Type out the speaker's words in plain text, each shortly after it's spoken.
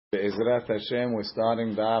Be'ezrat Hashem, we're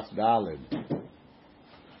starting Daf Daled.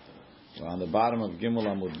 We're on the bottom of Gimel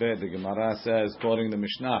Amud Bet. The Gemara says, quoting the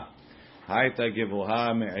Mishnah, Haita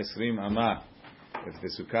givuha me'esrim amah. If the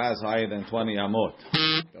sukkah is higher than 20 amot,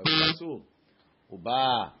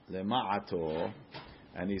 uba lema'ato,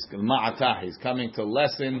 and he's coming to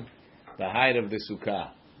lessen the height of the sukkah,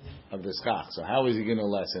 of the schach. So how is he going to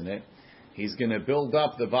lessen it? He's going to build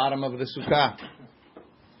up the bottom of the sukkah.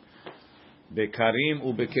 Bekarim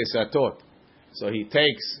ubekesatot. So he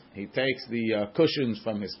takes the cushions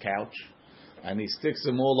from his couch and he sticks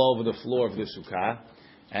them all over the floor of the sukkah.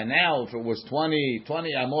 And now, if it was 20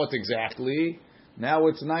 amot exactly, now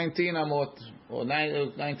it's 19 amot or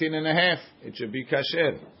 19 and a half. It should be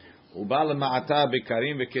kasher. Ubal ma'ata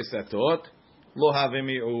bekarim bekesatot lo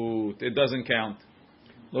havemiut. It doesn't count.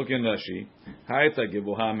 Look in Rashi. Haita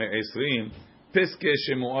gibuha me'esrim piske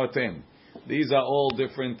shemuatem. These are all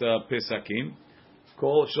different pesakim.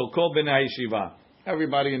 Shel kol bnei yeshiva.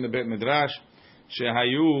 Everybody in the Bet Midrash.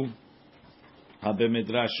 Shehayu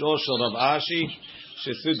ha-b'midrasho shel Rav Ashi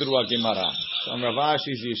shesidru ha-Gemara. From Rav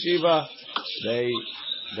Ashi's yeshiva,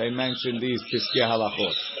 they mention these piskei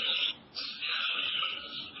halachot.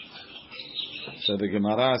 So the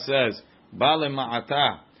Gemara says, Ba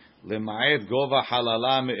lema'ata lema'et gova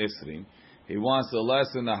halala me'esrim. He wants to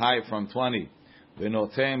lessen the height from 20. He's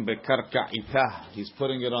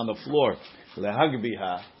putting it on the floor,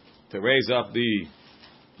 lehagbiha, to raise up the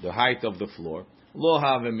height of the floor. Lo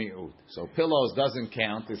havemiut. So pillows doesn't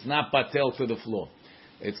count. It's not batel to the floor.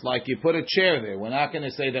 It's like you put a chair there. We're not going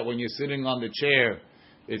to say that when you're sitting on the chair,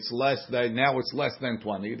 it's less than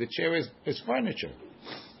 20. The chair is furniture.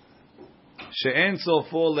 She'en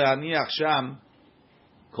sofo le'aniach sham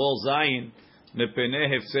kol zayin mepeneh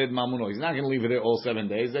hefsed mamuno. He's not going to leave it there all 7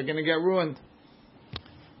 days. They're going to get ruined.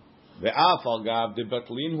 Ve'af al gav de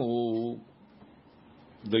betlinhu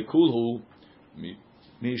de kulhu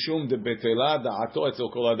mishum de betela da'ato etzel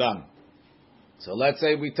kol adam. So let's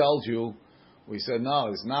say we told you, we said no,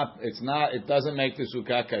 it's not, it doesn't make the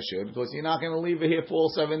sukkah kasher because you're not going to leave it here for all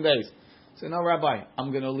 7 days. So no, Rabbi, I'm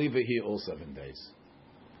going to leave it here all 7 days.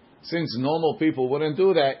 Since normal people wouldn't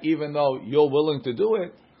do that, even though you're willing to do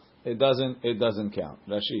it, it doesn't count.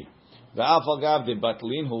 Rashi. Ve'af al gav de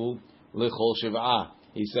betlinhu lechol shiv'ah.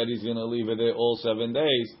 He said he's going to leave it there all 7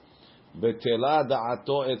 days. Betela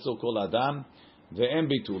da'ato etzo kol adam ve'en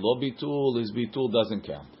bitul. Lo bitul, his bitul doesn't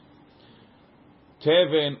count.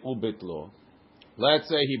 Teven ubitlo. Let's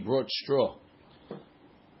say he brought straw.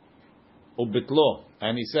 Ubitlo.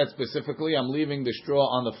 And he said specifically, I'm leaving the straw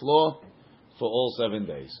on the floor for all 7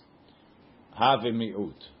 days. Have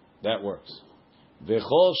mi'ut. That works.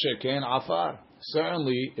 V'chol sheken afar.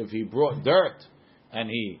 Certainly, if he brought dirt and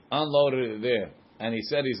he unloaded it there, and he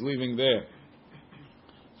said he's leaving there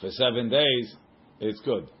for 7 days, it's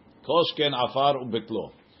good. Koshken afar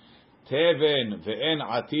ubitlo. Teven ve'en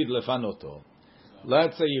atid lefanoto.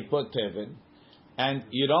 Let's say you put teven, and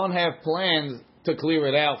you don't have plans to clear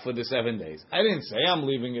it out for the 7 days. I didn't say I'm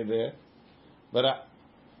leaving it there, but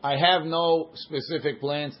I have no specific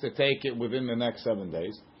plans to take it within the next 7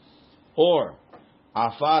 days. Or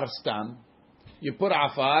afar stam. You put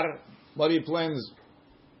afar, what are your plans?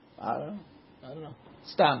 I don't know.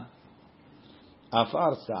 Stam.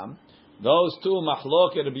 Afar stam. Those two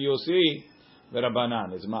machloket Rabbi Yossi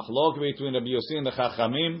v'Rabbanan. It's machlok between Rabbi Yossi and the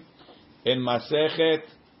Chachamim in Masechet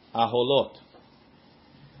Aholot.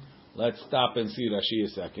 Let's stop and see Rashi a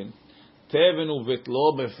second. Teven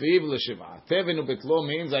uvitlo befiv l'shivah. Teven uvitlo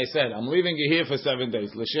means, I said, I'm leaving it here for 7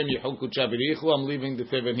 days. L'shem yichulku chabirichu, I'm leaving the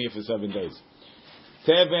teven here for 7 days.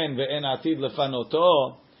 Teven ve'en atid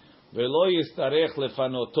lefanoto. I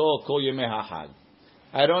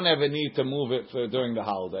don't have a need to move it during the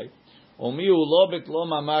holiday.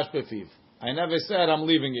 I never said I'm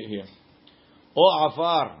leaving it here. O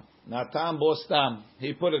afar, natam bostam.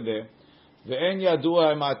 He put it there.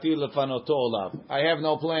 I have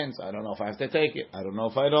no plans. I don't know if I have to take it. I don't know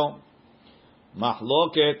if I don't.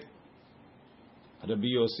 Mahloket Rabbi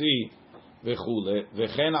Yossi v'chule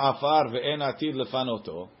v'chen afar ve'en atid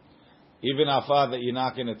lefanoto. Even afar that you're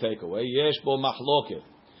not going to take away. Yesh bo machloket.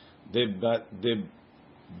 The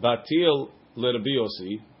batil l'Rabbi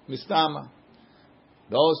Yossi mistama.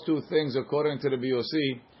 Those two things, according to Rabbi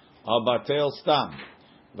Yossi, are batel stam.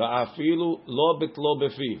 Va'afilu lo bitlo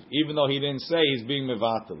befiv. Even though he didn't say he's being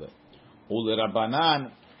mevatel.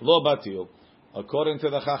 U'l'Rabbanan lo batil. According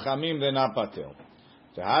to the Chachamim, they're not batil.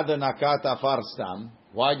 V'hada nakat afar stam.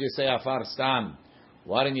 Why did you say afar stam?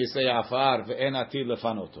 Why didn't you say afar ve'en atid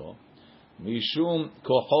lefanoto? Mishum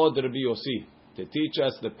kohod Rabbi Yossi, to teach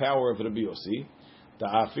us the power of Rabbi Yossi.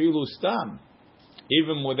 Ta'afilu stam,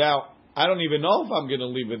 even without I don't even know if I'm going to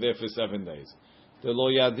leave it there for 7 days. Lo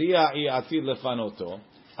yadia atid lefanoto.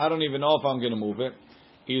 I don't even know if I'm going to move it.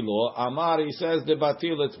 Ilo Amar, he says the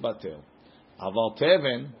batil, it's batil. Aval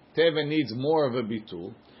teven needs more of a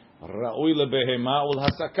bitul. Ra'ui lebehema ul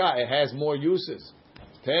hasaka. It has more uses.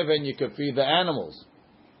 Teven, you could feed the animals.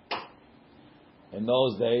 In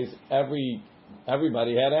those days,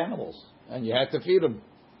 everybody had animals, and you had to feed them.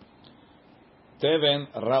 Teven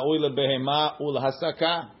ra'ui lebehema ul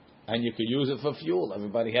hasaka, and you could use it for fuel.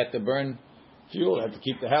 Everybody had to burn fuel, had to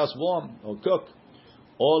keep the house warm or cook.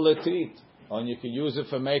 Or letit, and you could use it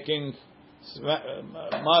for making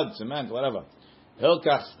mud, cement, whatever.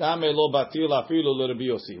 Hilkach stame lo batil afilu l'Rabbi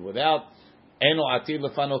Yossi. Without eno atil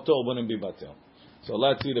lefanoto, wouldn't be batil. So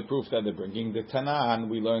let's see the proof that they're bringing. The Tanan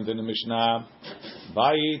we learned in the Mishnah,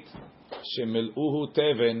 Bayit shemil'uhu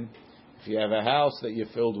teven. If you have a house that you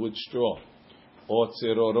filled with straw, or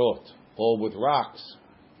tzirorot, or with rocks,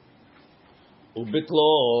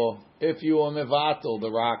 ubitlo, if you are mevatel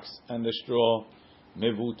the rocks and the straw,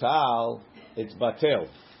 mevutal, it's batel.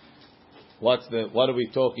 What are we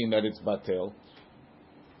talking that it's batel?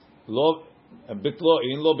 Lo bitlo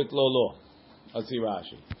in lo bitlo lo. Let's see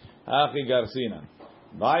Rashi. Hachi garsina.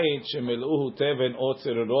 Bayit shemiluhu teven o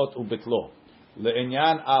tzirorot ubitlo.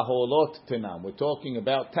 Le'inyan aholot tenam. We're talking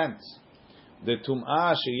about tents. The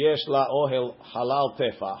tum'ah sheyesh la ohel halal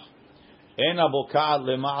tefach. En aboka'at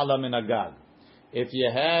lema'ala min agag. If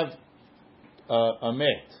you have a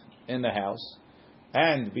met in the house,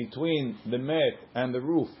 and between the met and the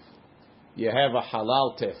roof, you have a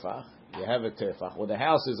halal tefach. You have a tefach. Well, the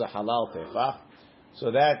house is a halal tefach.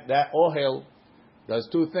 So that ohel does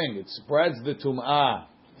two things. It spreads the tum'ah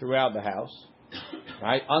throughout the house,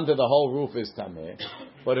 right? Under the whole roof is tameh,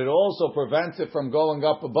 but it also prevents it from going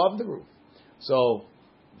up above the roof. So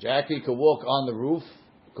Jackie could walk on the roof.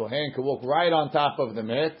 Kohen could walk right on top of the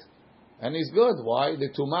met, and he's good. Why? The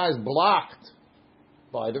tum'ah is blocked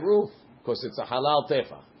by the roof, because it's a halal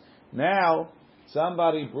tefach. Now,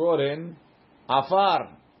 somebody brought in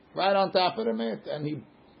afar right on top of the met, and he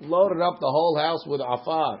loaded up the whole house with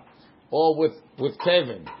afar, or with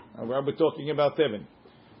teven. We're talking about teven.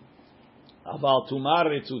 About tumar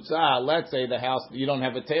ritzutza, let's say the house, you don't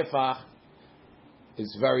have a tefach,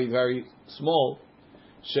 it's very, very small.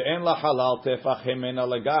 She'en la halal tefach hemena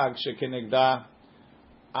legag shekenegda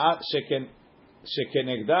ad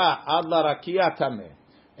la rakia tameh.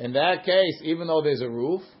 In that case, even though there's a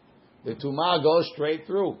roof, the tumah goes straight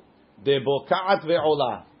through. De boka'at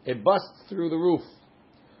ve'olah. It busts through the roof.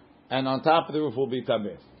 And on top of the roof will be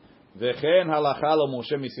tameh. Vechen halacha lo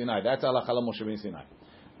Moshe misinai. That's halacha lo Moshe misinai.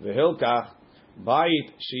 Vehilkach, bayit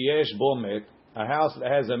sheyesh bo met, a house that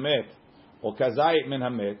has a met, or kazayit min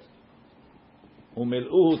hamet,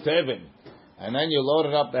 umil'uhu teven, and then you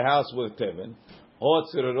loaded up the house with teven, or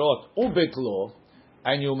tzirorot ubitlo,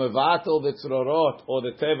 and you mevatel the tzirorot or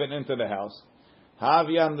the teven into the house,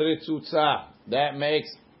 havyan ritzutza, that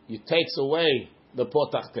takes away the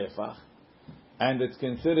potach tefach, and it's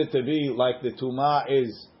considered to be like the tumah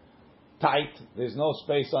is tight, there's no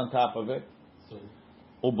space on top of it,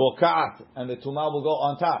 ubokat, and the tumah will go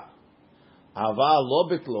on top. Aval lo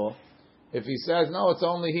bitlo, if he says, no, it's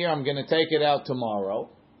only here, I'm going to take it out tomorrow,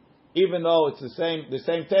 even though it's the same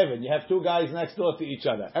teven. You have two guys next door to each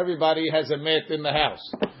other. Everybody has a met in the house.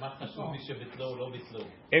 I'm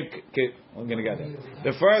going to get there.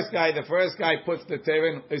 The first guy puts the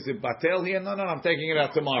teven. Is it batel here? No, I'm taking it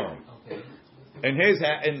out tomorrow. Okay. And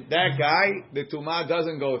that guy, the tumah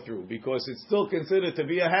doesn't go through because it's still considered to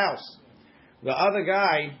be a house. The other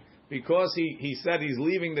guy, because he said he's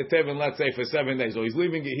leaving the teven, let's say for 7 days, or he's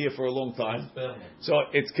leaving it here for a long time, so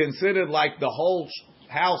it's considered like the whole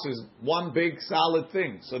house is one big solid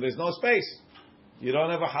thing. So there's no space. You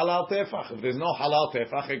don't have a halal tefach. If there's no halal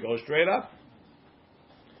tefach, it goes straight up.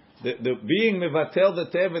 The being mevatel the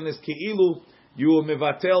teven is ki'ilu, you will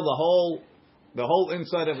mevatel the whole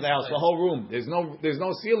inside of the house, the whole room. There's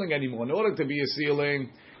no ceiling anymore. In order to be a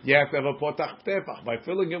ceiling, you have to have a potach tefach. By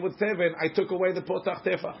filling it with teven, I took away the potach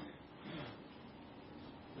tefach.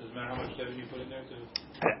 Doesn't matter how much teven you put in there.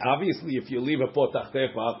 Obviously, if you leave a potach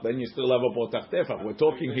tefach, then you still have a potach tefach. We're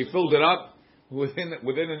talking he filled it up within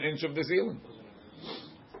an inch of the ceiling.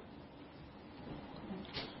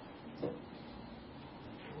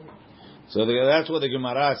 So that's what the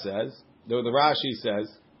Gemara says. The Rashi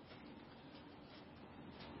says.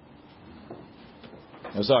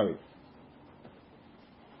 I'm sorry.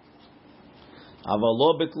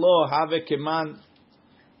 Avalo bitlo have keman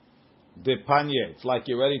de panye. It's like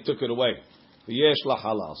you already took it away. Yesh la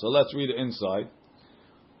halal. So let's read it inside.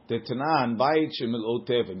 The tanan bayit shemil o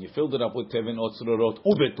teven. You filled it up with teven o tzrorot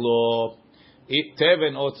ubitlo.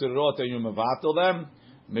 Teven or tzirorot and you mevatel them,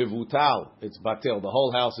 mevutal, it's batil. The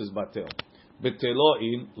whole house is batil.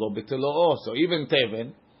 Beteloin, lo betelo'o. So even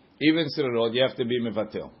teven, even tzirorot, you have to be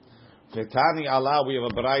mevatel. Vetani Allah, we have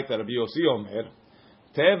a baraita, Rabbi Yossi Omer,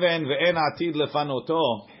 teven ve'en atid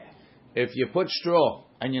lefanoto, if you put straw,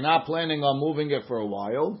 and you're not planning on moving it for a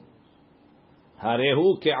while,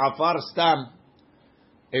 harehu ke'afar stam,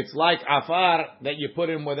 it's like afar that you put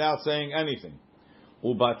in without saying anything.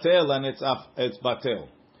 Ubatel, and it's batel.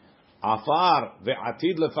 Afar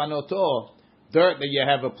ve'atid lefanoto, dirt that you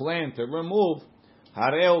have a plan to remove,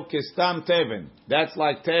 hareu kistam teven. That's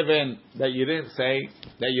like teven that you didn't say,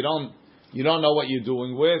 that you don't know what you're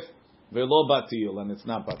doing with, velo batil, and it's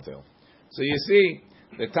not batil. So you see,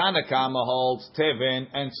 the Tana Kama holds teven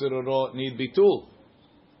and tzirorot need bitul,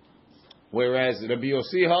 whereas Rabbi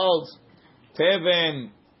Yossi holds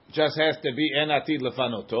teven just has to be en atid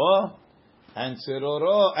lefanoto, and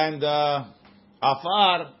tzirorot and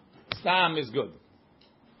afar stam is good.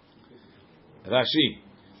 Rashi,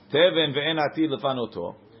 teven ve'en atid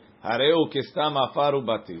lefanoto, hareu kistam afar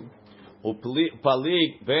ubatil,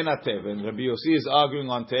 upalig ben teven. Rabbi Yossi is arguing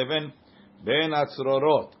on teven, ben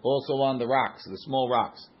atzrorot, also on the rocks, the small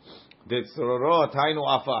rocks. The tzrorot hainu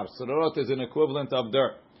afar. Tzrorot is an equivalent of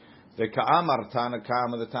dirt. The ka'amar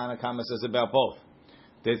Tanakama, the Tanakama says about both.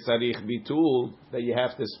 The tzarich bitul, that you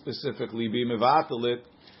have to specifically be mevatel it.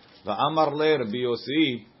 The amar le Rabbi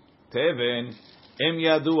Yossi, teven, im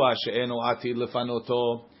yadua she'enu atid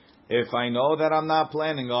lefanoto. If I know that I'm not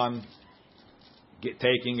planning on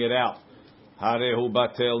taking it out, harehu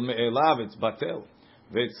batel me'elav, it's batel.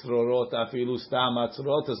 V'tzrorot afilu stam,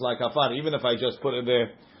 atzrorot is like afar. Even if I just put it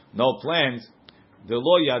there, no plans, the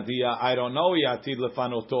lo yadia, I don't know yatid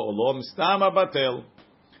lefanoto lo mstama batel.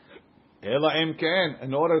 Ela imken,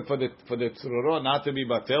 in order for the tzrorot not to be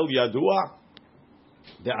batel, yadua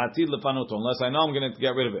the atid lefanoto, unless I know I'm going to get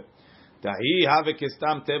rid of it. Dahi have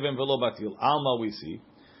kistam teven velo batil. Alma we see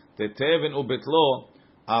the teven ubetlo,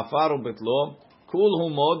 afar ubetlo, kul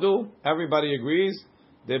humodu. Everybody agrees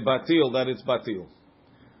the batil, that it's batil.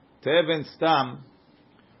 Teven stam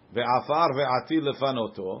ve'afar ve'atid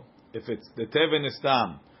lefanoto. If it's the teven is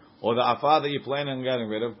stam or the afar that you're planning on getting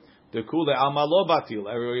rid of, the kule alma lo batil.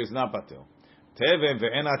 Everybody is not batil. Teven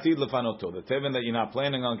ve'en atid lefanoto. The teven that you're not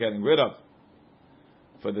planning on getting rid of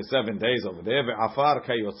for the 7 days over there. Ve'afar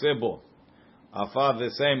kayotzebo. Afar the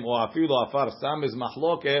same, or afilu afar stam is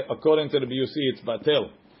mahloke. According to the BUC, it's batil.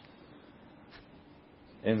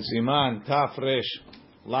 In Siman Tafresh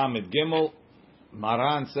Lamed Gimel,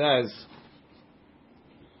 Maran says,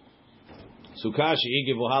 Sukkah shehi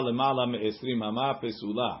gevoha lemala me-20 ama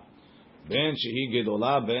pesula, ben shehi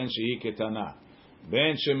gedola, ben shehi ketana,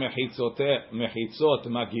 ben shemechitzot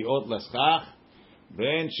magiot l'schach,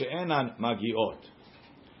 ben she'enan magiot.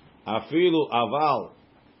 Afilu aval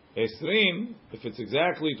 20, if it's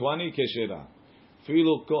exactly 20, keshera.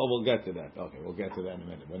 We'll get to that. Okay, we'll get to that in a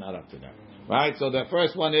minute. We're not up to that. Right? So the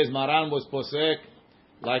first one is Maran was posek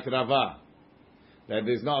like Rava. That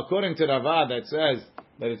there's no, according to Rava, that says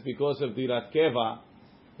that it's because of Dirat Keva,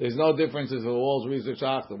 there's no difference if the walls reach the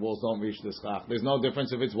shach, the walls don't reach the schach. There's no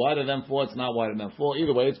difference if it's wider than 4, it's not wider than 4.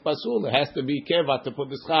 Either way, it's pasul. It has to be Keva to put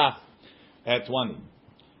the schach at 20.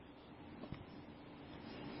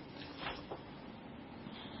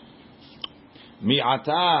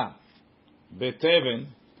 Mi'ata beteven,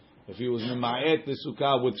 if he was mema'et the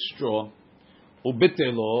sukkah with straw,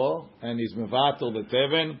 ubitelo, and he's mevatel the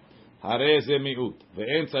teven, hare ze mi'ut.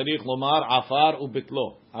 Ve'en tzarich lomar afar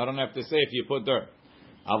ubitlo. I don't have to say if you put dirt.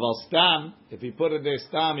 Aval stam, if he put it there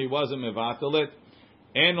stam, he wasn't mevatel it.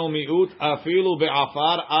 Eno mi'ut afilu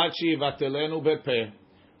be'afar ad sheyivatelenu bepeh.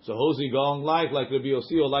 So who's he going like Rabbi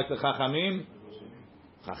Yossi or like the Chachamim?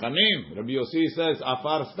 Chachamim. Rabbi Yossi says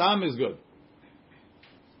afar stam is good.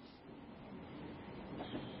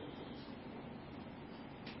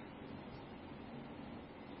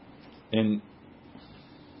 And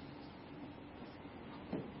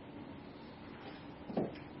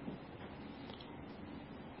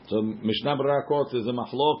so Mishnah Berurah quotes is a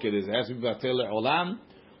machlok. It has to be batel le'olam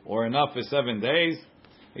or enough for 7 days.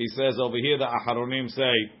 He says over here the Aharonim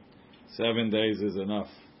say 7 days is enough,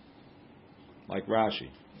 like Rashi.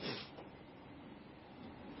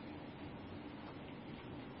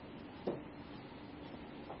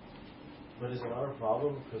 But is it not a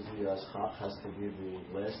problem because the schach has to be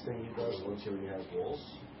the last thing he does once he already has walls?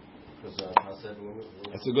 Because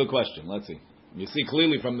that's a good question. Let's see. You see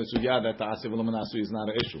clearly from the sugya that ta'asiv l'manasu is not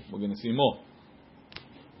an issue. We're going to see more.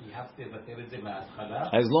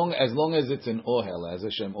 As long as it's an ohel, as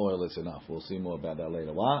a shem oil, it's enough. We'll see more about that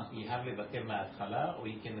later. What?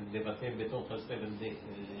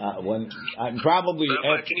 Probably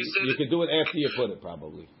you could do it after you put it.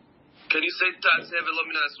 Probably. Can you say ta'aseh v'lo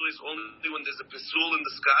min ha'asui is only when there's a pesul in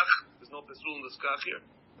the skach? There's no pesul in the skach here.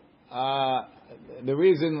 The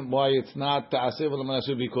reason why it's not ta'aseh v'lo min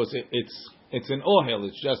ha'asui because it's an ohel.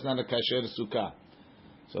 It's just not a kasher sukkah.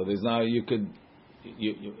 So there's now you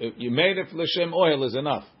made it for the shem oil is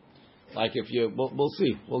enough. Like if we'll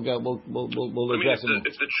see. We'll address it.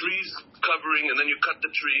 If the tree's covering and then you cut the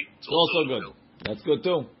tree, it's also good. Oil. That's good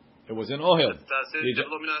too. It was an ohel.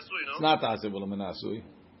 It's not ta'aseh v'lo min ha'asui.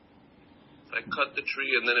 I cut the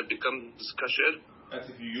tree and then it becomes kasher. That's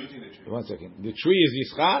if you're using the tree. One second. The tree is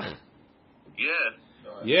yischach? Yeah.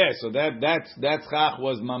 Yeah, so that schach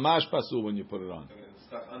was mamash pasul when you put it on. It's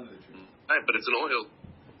stuck under the tree. Right, but it's an oil.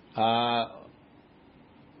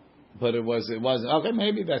 But it was okay.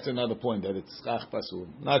 Maybe that's another point that it's schach pasul.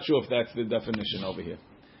 Not sure if that's the definition over here.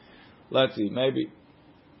 Let's see. Maybe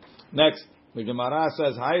next the Gemara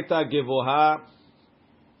says Haita givoha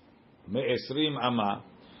me'esrim ama.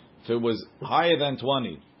 If it was higher than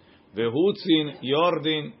 20, vehutzin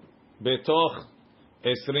yordin betoch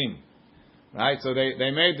esrim. Right, so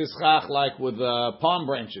they made this schach like with palm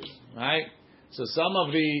branches, right? So some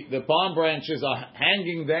of the palm branches are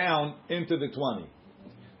hanging down into the 20.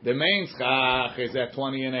 The main schach is at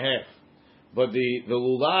 20 and a half. But the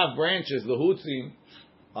lulav branches, the hutzim,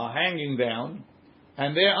 are hanging down,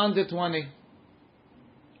 and they're under 20.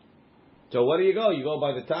 So where do you go? You go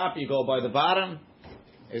by the top, you go by the bottom.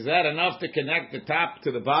 Is that enough to connect the top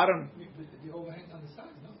to the bottom? The overhang on the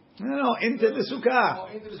sides, no? No, into the sukkah.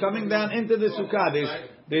 It's coming down into the sukkah.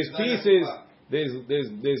 There's pieces,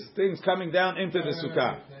 there's things coming down into the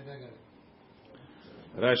sukkah.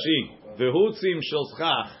 Rashi, the hutzim shel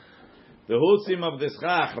schach, the hutzim of the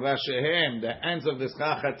schach, rashehem, the ends of the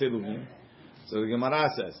schach hatelumim. So the Gemara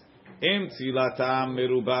says, im tzilatam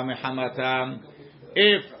meruba mehamatam,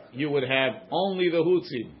 if you would have only the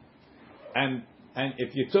hutzim, and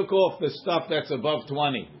if you took off the stuff that's above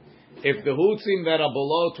 20, if the hutzim that are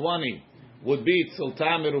below 20 would be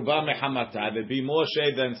tzilta meruba mehamata, there'd be more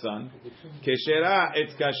shade than sun. Keshera,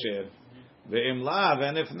 it's kasher. Ve'im lav,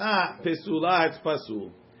 and if not, pesula, it's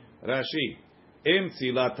pasul. Rashi, im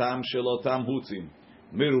tzilatam shelotam hutzim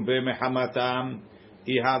merube mehamatam,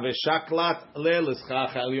 ihave shaklat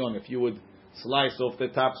le'leschach alyon. If you would slice off the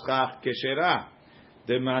top schach, keshera.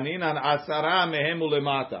 Demaninan asara mehemu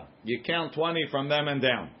lemata. You count 20 from them and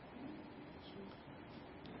down.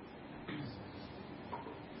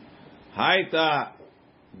 Haita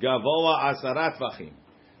gavoa asara tefachim.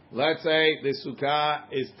 Let's say the sukkah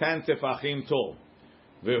is 10 tefachim tall.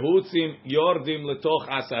 Vehutzim yordim letoch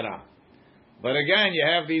asara. But again, you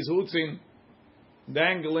have these hutzim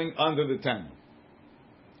dangling under the 10.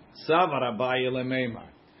 Savar Abaye lemeimar.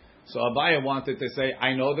 So Abaye wanted to say,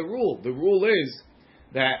 I know the rule. The rule is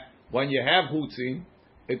that when you have hutzim,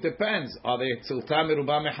 it depends. Are they tzilta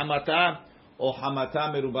meruba mehamata or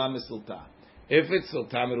hamata meruba mesilta? If it's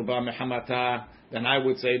tzilta meruba mehamata, then I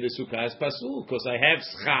would say the sukkah is pasul because I have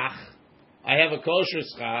schach. I have a kosher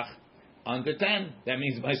schach under 10. That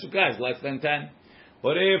means my sukkah is less than 10.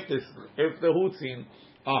 But if the hutzim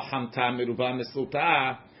are hamta meruba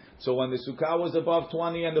mesilta, so when the sukkah was above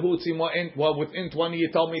 20 and the hutzim were within 20, you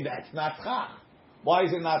told me that's not schach. Why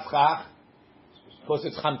is it not schach? Because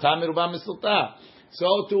it's chamta meruba mesilta.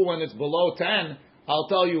 So too, when it's below 10, I'll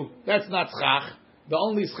tell you that's not schach. The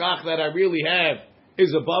only schach that I really have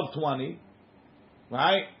is above 20,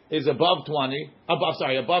 right? Is above 20,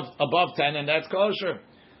 above 10, and that's kosher.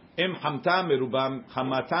 Im hamta meruba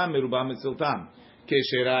mesiltam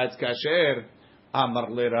keshera it's kasher. Amar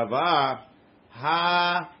leRava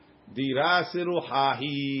ha dira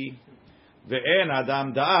seruhahi ve'en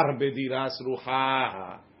adam dar bedira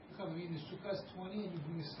seruha.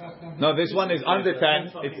 No, this one is under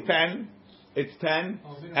 10. It's 10,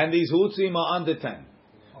 and these hutzim are under 10.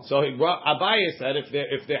 So Abaye said,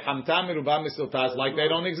 if they're hamta meruba mesiltas, like they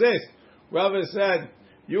don't exist. Rava said,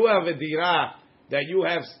 you have a dira that you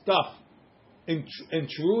have stuff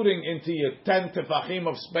intruding into your 10 tefachim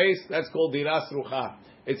of space. That's called dira srucha.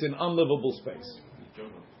 It's an unlivable space.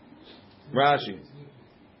 Rashi.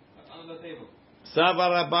 Under the table.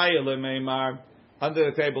 Savar Abaye lemeimar.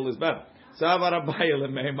 Under the table is better. Savar Abaye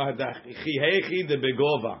lemeimar chihechi de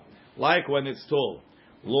begova. Like when it's tall.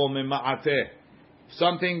 Lo mema'ateh.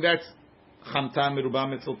 Something that's chamta meruba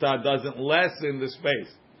metzilta doesn't lessen the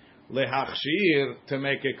space. Lehachshir, to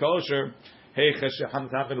make it kosher.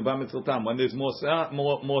 When there's more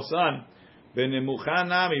sun,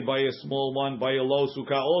 Benemuchanami, by a small one, by a low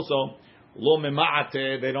sukkah also. Lo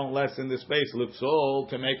mema'ate, they don't lessen the space. Lipsol,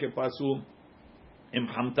 to make it pasul. Im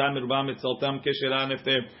hamtam irba mitzaltam kesheran, if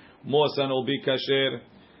they're more son will be kasher.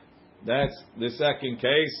 That's the second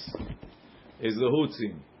case, is the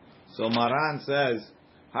hutzim. So Maran says,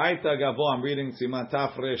 Haita gavo, I'm reading Siman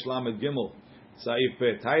Taf Resh Lamed Gimel, Saif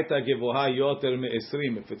Bet. Haita gavoha yoter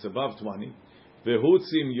me-esrim, if it's above 20.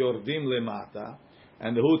 Vehutzim yordim lemata,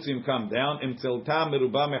 and the hutzim come down. Im tziltam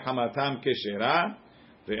meruba mechamatam keshera,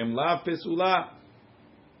 ve'im lav pesula.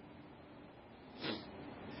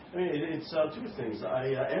 I mean, it's two things. I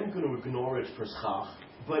am going to ignore it for schach,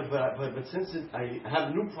 but since I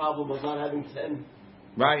have a new problem of not having 10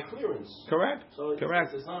 right clearance. Correct. So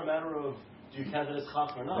correct. It's not a matter of do you count it as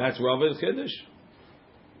schach or not. That's Rava's Kiddush.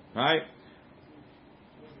 Right?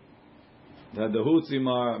 That the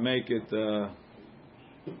Hutzim make it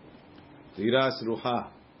Tiras Ruha.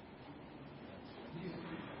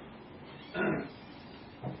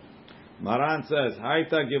 Maran says,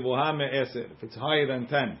 Haita Givuha me'eser, if it's higher than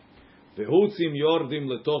 10. The Hutzim Yordim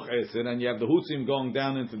letoch eser, and you have the Hutzim going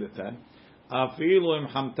down into the 10. Afilu im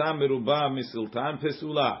hamtam meruba misiltan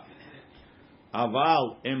pesula.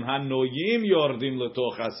 Aval im hanoyim yordim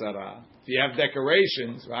letoch asara. If you have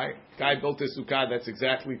decorations, right? Guy built a sukkah that's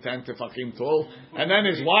exactly 10 tefachim tall, and then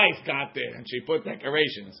his wife got there and she put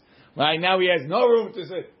decorations. Right now he has no room to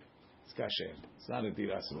sit. It's kasher. It's not a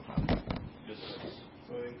diras rucha.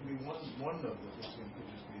 So it could be one of the Hutzim could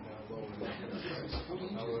just be now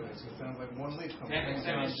lower than it sounds like one leaf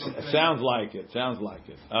comes. Sounds like it. Sounds like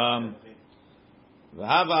it.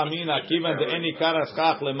 והווה אמינא כיוון דאין עיקר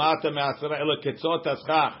הסכך למטה מעשרה אלא קצות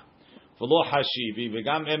הסכך ולא חשיבי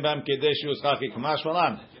וגם אין בהם כדי שהוא סכך כמה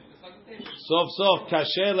שמלן סוף סוף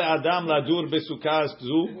קשה לאדם לדור בסוכה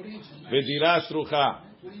זו ודירה סרוכה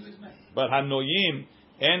but הנויים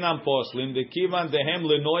אינם פוסלים דכיוון דהם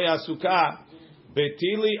לנוי הסוכה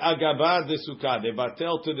בטילי אגבה דסוכה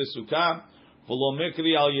דבטל to the סוכה ולא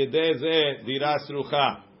מקרי על ידי זה דירה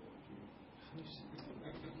סרוכה.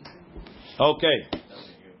 Okay.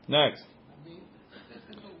 Next.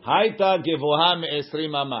 Haita gevoha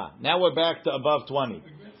me'esrim ama. Now we're back to above 20.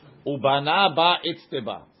 Ubana ba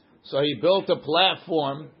itzteba. So he built a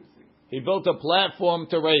platform. He built a platform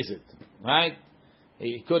to raise it. Right?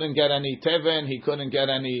 He couldn't get any teven. He couldn't get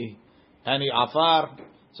any afar.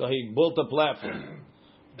 So he built a platform.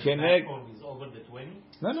 Platform is over the 20?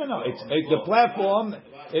 No. It's the platform.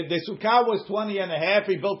 The sukkah was 20 and a half.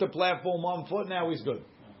 He built a platform 1 foot. Now he's good.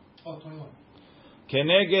 Oh, 21.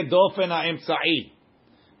 Keneged dofen ha'emtza'i.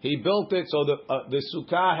 He built it so the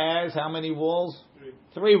sukkah has how many walls?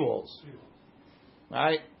 3 walls.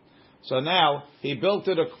 Right? So now he built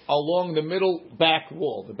it along the middle back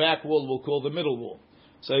wall. The back wall we'll call the middle wall.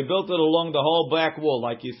 So he built it along the whole back wall,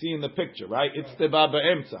 like you see in the picture, right? It's the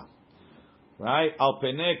ba'emtza. Right? Al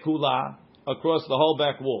peneh kula, across the whole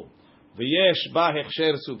back wall. V'yesh ba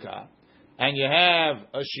hechsher sukkah. And you have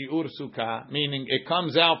a shiur sukkah, meaning it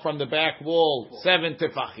comes out from the back wall 7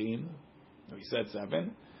 tefachim. We said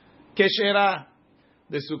 7. Keshera,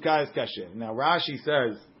 the sukkah is kasher. Now Rashi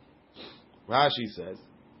says,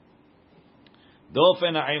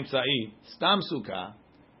 Dofen ha'emtza'i, stam sukkah.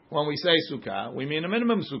 When we say sukkah, we mean a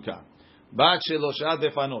minimum sukkah. Bat shelosha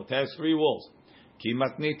defanot, has 3 walls. Ki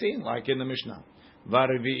matnitin, like in the Mishnah.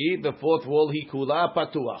 Varevi'i, the 4th wall, hi kula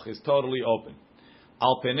patuach, is totally open.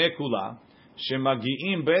 Al peneh kula,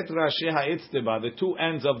 shemagi'im bet rashi ha'itzteba, the 2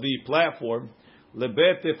 ends of the platform,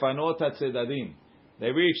 lebet tefanot hatzedadim.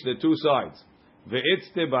 They reach the 2 sides.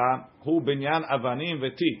 Ve'itzteba hu binyan avanim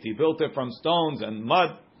vetit. He built it from stones and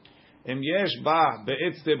mud. Im yesh ba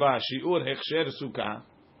be'itzteba shi'ur hechsher sukkah.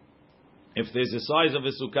 If there's the size of a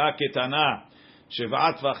sukkah ketana,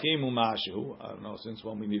 shev'at tvachim u'mashu. I don't know since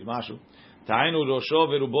when we need mashu. Ta'inu rosho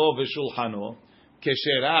verubo v'shulchano.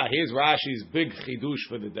 Keshera, here's Rashi's big chidush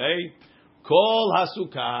for the day. Kol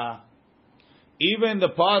hasukkah. Even the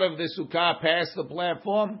part of the sukkah past the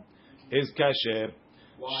platform is kasher.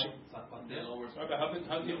 Why?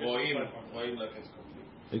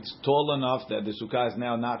 It's tall enough that the sukkah is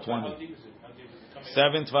now not 20.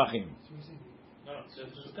 7 tvachim.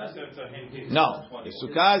 No, the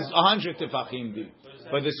sukkah is 100 tefachim deep,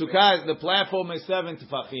 but the sukkah, the platform is 7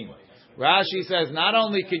 tefachim. Rashi says not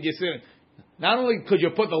only could you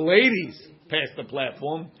put the ladies past the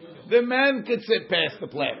platform, the men could sit past the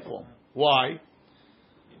platform. Why?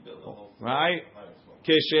 Right?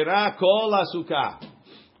 Keshera kol hasukkah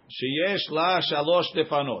sheyesh la shalosh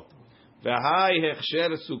defanot v'hai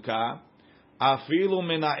hechsher sukkah afilu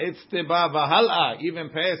min ha'etzteba v'hal'a, even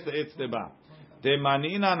past the etzteba.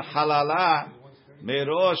 Demaninan halala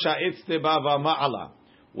merosh ha'etzteba v'ma'ala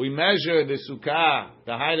we measure the sukkah,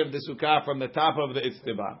 the height of the sukkah from the top of the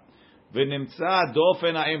itzteba. V'nimtza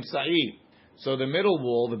dofen ha'emsa'i. So the middle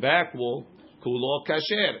wall, the back wall, kulo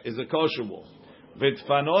kasher, is a kosher wall.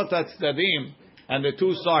 V'tfanot hatzadim, and the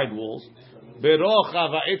two side walls,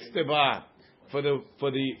 berochav ha'etzteba, for the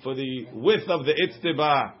width of the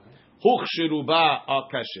itzteba, huchshiru ba are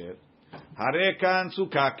kasher. Harekan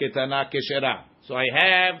sukkah ketana keshera. So I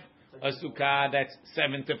have a sukkah that's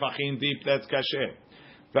 7 tefachim deep, that's kasher.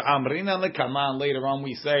 V'amrina lekaman, later on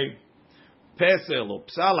we say, pesel or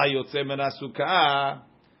psal hayotze min hasukkah,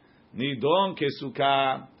 nidon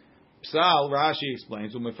kesukkah. Psal, Rashi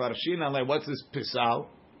explains, umefarshin, what's this psal?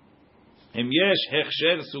 Im yesh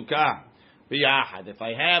hechsher sukkah b'yachad. If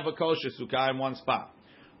I have a kosher sukkah in one spot,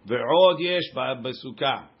 ve'od yesh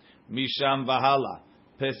b'sukkah misham v'hala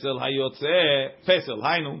pesel hayotze pesel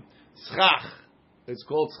hainu schach. It's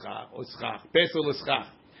called schach or schach. Pesel is schach.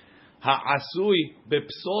 Ha'asui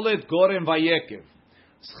bepsolet gorem vayekev.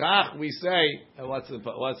 Schach, we say, what's the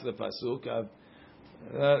pasuk?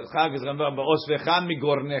 Schach is osvechan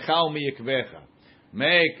migornecha umiyekvecha.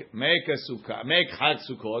 Make a sukkah, make chag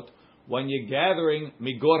sukkot when you're gathering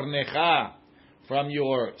migornecha from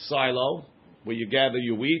your silo where you gather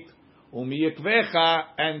your wheat, umiyekvecha,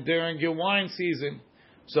 and during your wine season.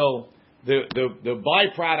 So the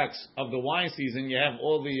byproducts of the wine season, you have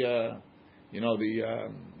all the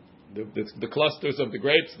the clusters of the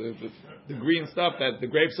grapes, the green stuff that the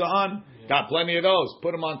grapes are on. Got plenty of those.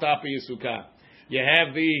 Put them on top of your sukkah. You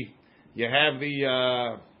have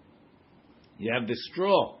the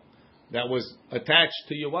straw that was attached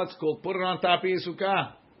to your what's called. Put it on top of your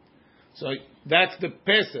sukkah. So that's the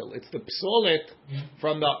pesel. It's the psolet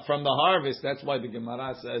from the harvest. That's why the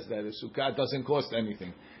Gemara says that a sukkah doesn't cost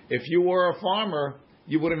anything. If you were a farmer,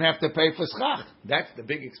 you wouldn't have to pay for schach. That's the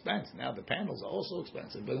big expense. Now the panels are also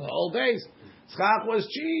expensive, but in the old days, schach was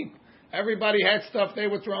cheap. Everybody had stuff they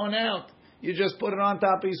were throwing out. You just put it on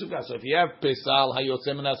top of your sukkah. So if you have pesal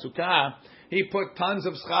hayotze min hasukkah, he put tons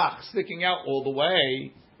of schach sticking out all the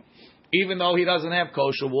way, even though he doesn't have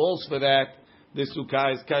kosher walls for that. The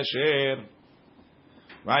sukkah is kasher.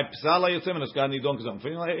 Right? Pesal hayotze min hasukkah nidon kazam.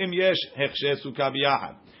 Im yesh hechsher sukkah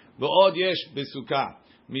biyahad. Ve'od yesh b'sukkah.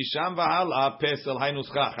 Misham v'hala pesel hainu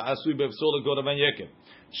schach. Asui b'v'sol gorav and yekev.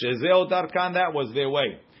 Shezeo darkan, that was their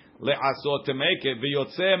way. Le'asot, to make it.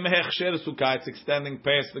 V'yotzeh mehechsher sukkah. It's extending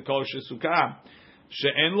past the kosher sukkah.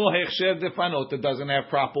 She'en lo hechsher defanot. It doesn't have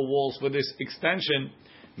proper walls for this extension.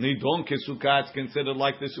 Nidon kesukkah. It's considered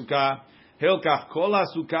like the sukkah. Hilkach kol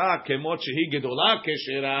hasukkah kemot shehi gedolah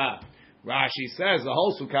keshera. Rashi says the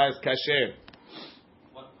whole sukkah is kasher.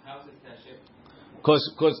 How is it kasher?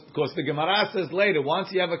 Because the Gemara says later,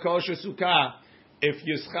 once you have a kosher sukkah, if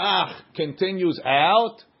your schach continues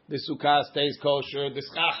out, the sukkah stays kosher. The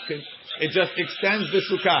schach it just extends the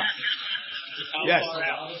sukkah. Yes.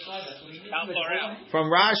 From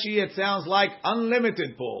Rashi, it sounds like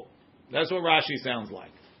unlimited pull. That's what Rashi sounds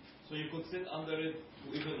like. So you could sit under it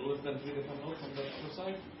even less than 3 different notes on the other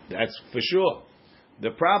side? That's for sure.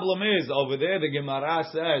 The problem is, over there, the Gemara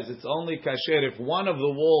says it's only kasher if one of the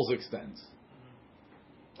walls extends.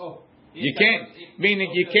 Oh. You can't,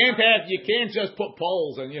 meaning you can't just put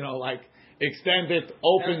poles and, extend it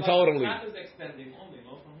open totally. The schach is extending only,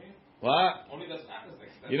 no, from here? What? Only the schach is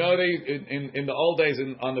extending. You know, they in the old days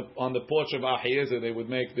on the porch of Ahiyezah, they would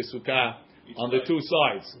make the sukkah on the two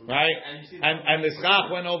sides, right? And the schach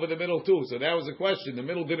went over the middle too. So that was the question. The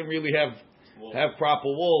middle didn't really have proper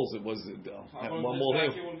walls. It was one wall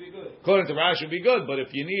here. According to Rashi, it would be good. But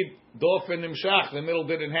if you need dof and nimshach, the middle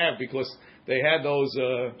didn't have because they had those,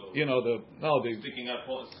 sticking out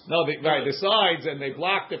posts. The sides, and they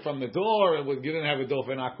blocked it from the door. You didn't have a dof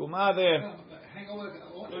and akuma there.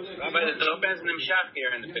 Rabbi, the dof is nimshach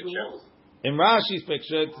here in the picture. In Rashi's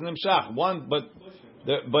picture, it's nimshach.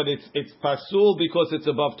 But it's pasul because it's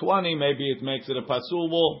above 20. Maybe it makes it a pasul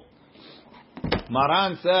wall.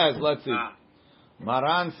 Maran says, let's see.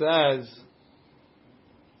 Maran says,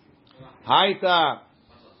 Haita.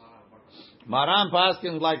 Maran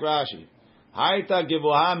paskins like Rashi. Haita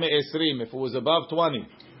givuha me'esrim, if it was above 20.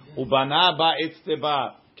 Ubana ba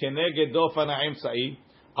itzteba keneged dofa na'im sa'i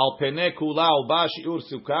al pene kula uba shi'ur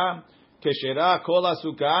sukkah keshera kol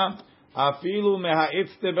hasukkah afilu meha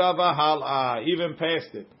itzteba v'hal'a, even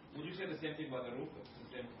past it. Would you say the same thing about the roof?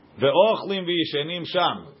 Ve'ochlim v'yishenim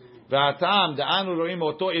sham. והטעם דאנו רואים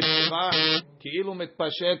אותו איתבה כאילו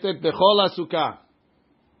מתפשטת בכל הסוכה.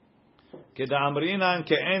 כדאמרינן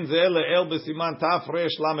כאין זה לאל בסימן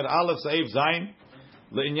תרל"א סעיף ז'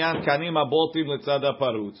 לעניין קנים הבולטים לצד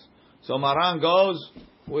הפרוץ. So Maran goes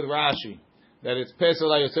with Rashi that it's pesel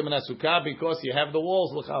hayotze min hasukah because you have the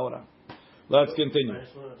walls l'chaora. Let's continue.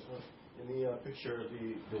 In the picture,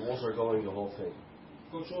 the walls are going the whole thing.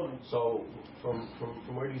 So from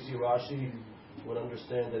where do you see Rashi would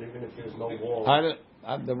understand that even if there's no wall?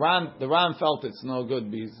 The Ran felt it's no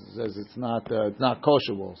good because he says it's not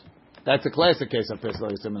kosher walls. That's a classic case of Pesach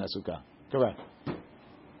Yitzim and Sukkah. Correct.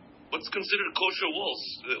 What's considered kosher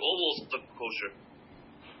walls? All walls are kosher.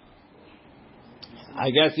 I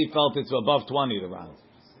guess he felt it's above 20, the Ran.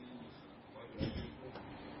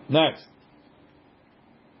 Next.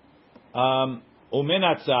 Umin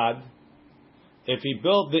Atzad, if he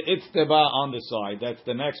built the Itzteba on the side, that's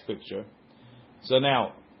the next picture. So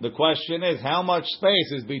now, the question is, how much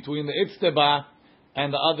space is between the Itzteba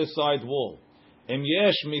and the other side wall? Im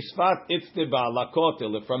yesh misfat Itzteba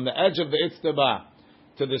lakotel, from the edge of the Itzteba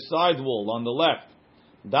to the side wall on the left,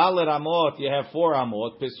 Dalet Amot, you have 4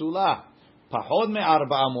 Amot, Pesula. Pahod me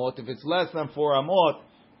Arba Amot, if it's less than 4 Amot,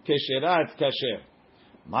 Keshera, it's Kasher.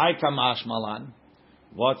 My Kamash Malan.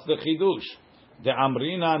 What's the chidush? The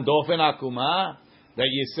amrina and dofen akuma, that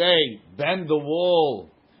you say bend the wall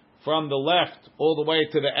from the left all the way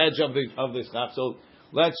to the edge of the schach. So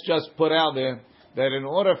let's just put out there that in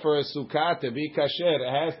order for a sukkah to be kasher, it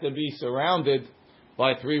has to be surrounded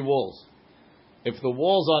by 3 walls. If the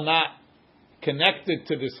walls are not connected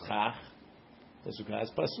to the schach, the sukkah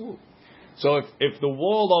is pasul. So if the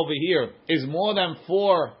wall over here is more than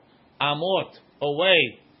 4 amot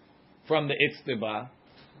away from the itzteba,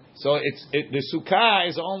 so the sukkah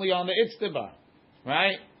is only on the itzteba,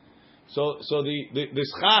 right? So the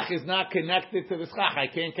schach is not connected to the schach. I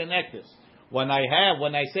can't connect this. When I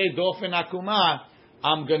say dofen akuma,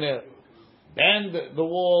 I'm gonna bend the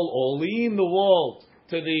wall or lean the wall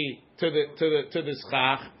to the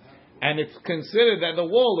schach, and it's considered that the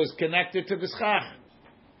wall is connected to the schach,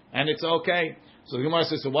 and it's okay. So the Gemara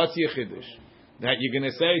says, so what's your chiddush? That you're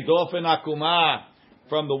gonna say dofen akuma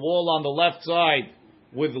from the wall on the left side.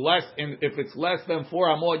 With if it's less than 4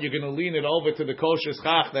 amot, you're going to lean it over to the kosher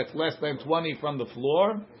schach that's less than 20 from the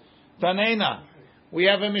floor. Tanena, we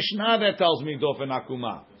have a mishnah that tells me dofen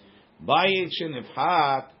akuma. Bayit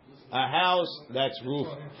shenifhat, a house that's roof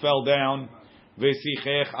fell down,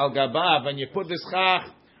 vesichech al gabav, and you put the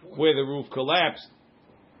schach where the roof collapsed.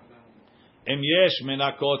 Em yesh min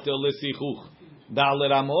hakotel lesichuch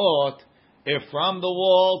dalet amot, if from the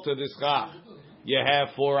wall to the schach you have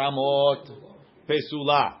 4 amot.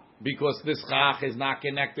 Pesula, because this schach is not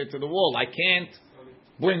connected to the wall. I can't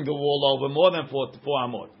bring the wall over more than 4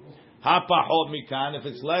 amot. Hapahot mikan, if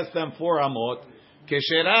it's less than 4 amot,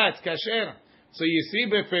 keshera, it's kasher. So you see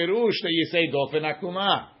beferush that you say dofen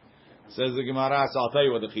akuma. Says the Gemara, so I'll tell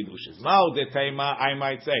you what the chidush is. Mao de teima, I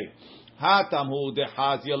might say, hatamhu de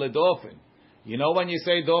hazya ledofen. You know when you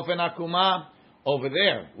say dofen akuma? Over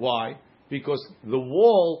there. Why? Because the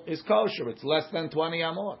wall is kosher. It's less than 20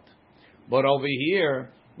 amot. But over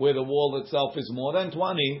here, where the wall itself is more than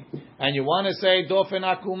 20, and you want to say dofen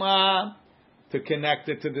akuma to connect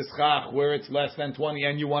it to the schach where it's less than 20,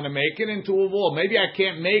 and you want to make it into a wall. Maybe I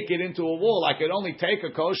can't make it into a wall. I could only take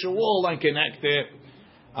a kosher wall and connect it.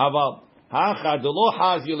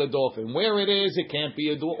 Where it is, it can't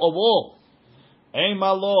be a wall.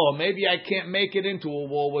 Maybe I can't make it into a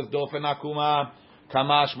wall with dofen akuma.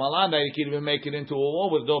 Kamash malanda, you can't even make it into a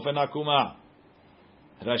wall with dofen akuma.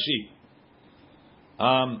 Rashi.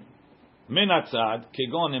 Minatzad,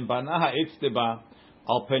 kegon im banaha itzteba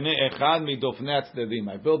al pene echad midofnei tzdedim.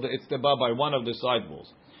 I build the itzteba by one of the side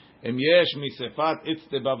walls. Im yesh misefat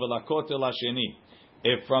itzteba v'lakotel hasheni.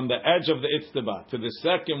 If from the edge of the itzteba to the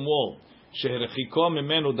second wall, sheherechiko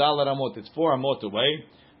mimenu dalar amot, it's 4 amot away.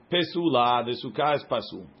 Pesula, the sukkah is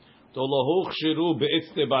pasul. Tolohuch shiru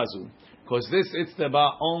be'itztebazu, because this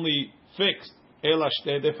itzteba only fixed ela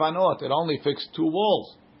shte defanot. It only fixed 2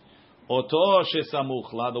 walls. Oto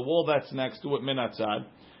shesamuchla, the wall that's next to it, minatzad,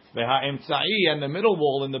 v'ha'emtzai, and the middle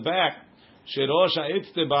wall in the back, sherosh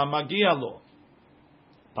ha'itzdeba magia lo.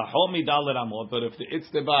 Pachom midalet amot, but if the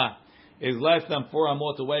itzdeba is less than 4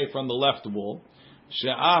 amot away from the left wall,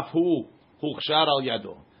 she'af hu huchshar al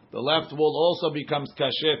yado, the left wall also becomes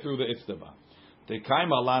kasher through the itzdeba.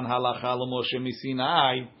 Tekaim alan halacha l'Moshe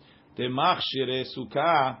misinai, temachshire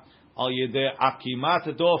sukkah al yedei akimat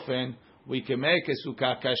dofen, we can make a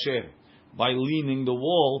sukkah kasher by leaning the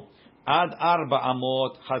wall ad 4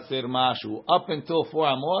 amot chaser mashu, up until 4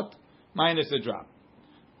 amot minus a drop.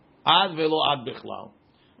 Ad velo ad bichlal.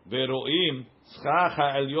 Veroim schach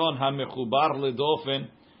ha'elyon ha'mechubar ledofen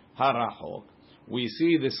harachok. We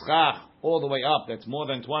see the schach all the way up, that's more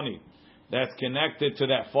than 20, that's connected to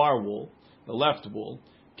that far wall, the left wall.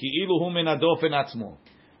 Ki'ilu hu min hadofen atzmo.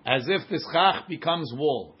 As if the schach becomes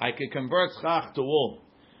wall. I can convert schach to wall.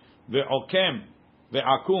 Ve'okem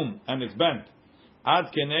ve'akum, and it's bent. Ad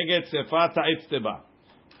keneged sefat ha'etzteba,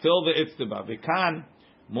 till the etzteba. V'kan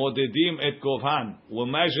modedim et govhan, we'll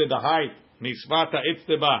measure the height misfat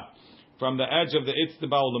ha'etzteba, from the edge of the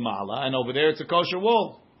etzteba u'lemala, and over there it's a kosher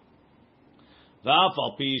wall. V'af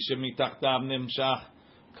al pi shemitachtav nimshach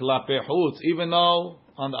klape chutz, even though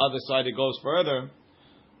on the other side it goes further.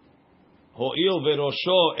 Ho'il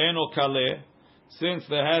ve'rosho eno kaleh, since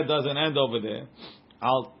the head doesn't end over there,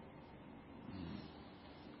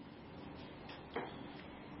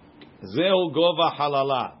 Zehu gova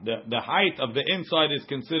halala. The height of the inside is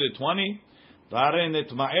considered 20. I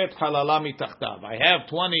have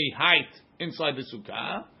 20 height inside the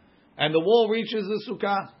sukkah, and the wall reaches the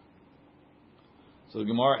sukkah. So the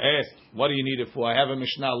Gemara asked, what do you need it for? I have a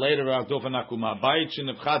Mishnah later about Dofen Akuma. Bayit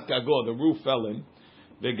shenevchat gago, the roof fell in.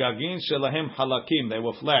 V'gagin shelahem halakim, they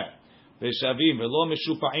were flat. V'shavim, v'lo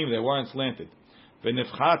meshupa'im, they weren't slanted.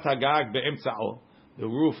 V'nevchat hagag be'emtza'o, the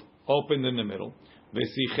roof opened in the middle.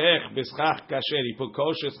 V'sichech b'schach kasher, he put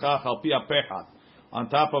kosher schach al pi apechat, on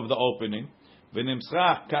top of the opening.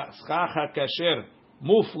 V'nimschach schach kasher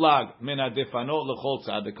muflag min hadefanot l'chol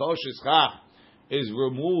tzad, the kosher schach is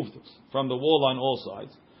removed from the wall on all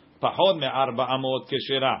sides. Pachod me'arba amot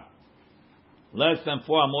keshera, less than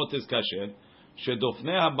 4 amot is kasher.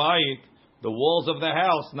 Shedofnei habayit, the walls of the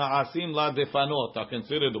house, na'asim la defanot, are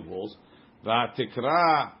considered the walls.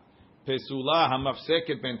 Va'tikra pesula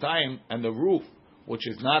hamafseket bentayim, and the roof, which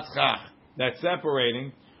is not schach, that's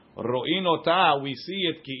separating. Ro'in ota, we see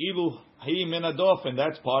it ki'ilu hi min hadofen,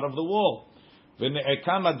 that's part of the wall.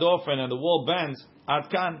 V'ne'ekam hadofen, and the wall bends, ad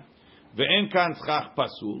kan. Ve'en kan schach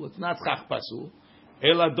pasul, it's not schach pasul.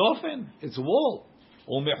 El hadofen, it's a wall.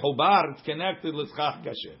 U'mechubar, it's connected with schach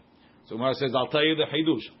kasher. So Gemara says, I'll tell you the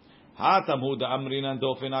chidush. Hatamu da amrinan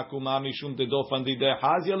dofen akuma mishum de dofen di de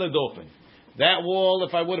hazia le dofen. That wall,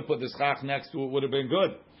 if I would have put the schach next to it, would have been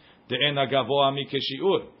good. The en agavoa mi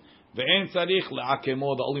keshiur. The en tzarich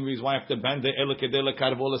le'akemo. The only reason why I have to bend the ele kedei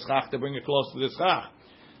lekarvo le schach to bring it close to the schach.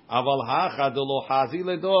 Aval hacha de lo hazi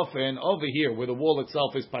le dofen. Over here, where the wall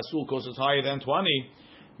itself is pasul because it's higher than 20.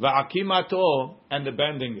 Va'akimato, and the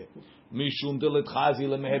bending it. Mishum de le chazi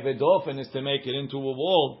le meheve dofen is to make it into a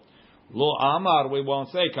wall. Lo amar, we won't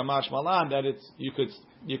say kamash malan that it's you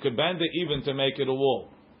could bend it even to make it a wall.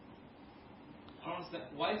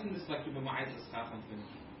 Why isn't this like b'ma'ayis schach and finish?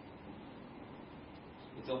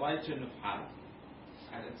 It's a light chin of hat,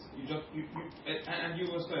 and it's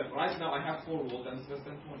you were saying right now I have 4 walls and it's less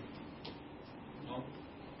than 20. No.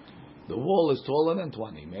 The wall is taller than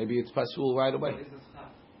 20. Maybe it's pasul right away. What is this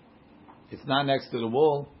schach? It's not next to the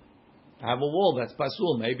wall. I have a wall that's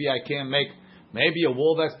pasul. Maybe I can't make. Maybe a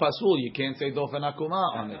wall that's pasul, you can't say dofen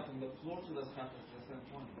akuma on it. From the floor to the schach is less than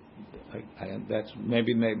 20. That's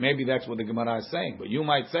maybe that's what the Gemara is saying. But you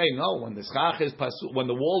might say no. When the schach is pasul, when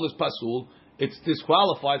the wall is pasul, it's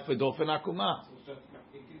disqualified for dofen akuma. So it's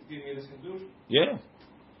giving me this conclusion. Yeah,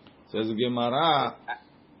 says the Gemara.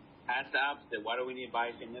 That's the opposite. Why do we need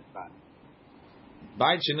bayit shenifchat?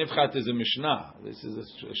 Bayit shenifchat is a mishnah. This is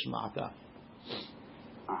a shmata.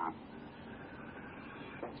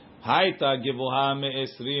 Haita givuha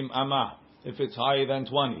me'esrim amah, if it's higher than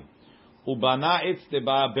 20. Ubana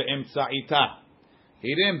itzteba be'emtza'ita.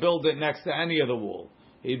 He didn't build it next to any of the wall.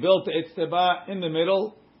 He built the itzteba in the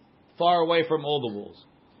middle, far away from all the walls.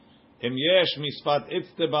 Im yesh misfat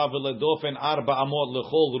itzteba v'ledofen arba amot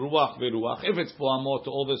lechol ruach v'ruach. If it's 4 amot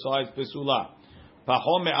to all the sides, pesula.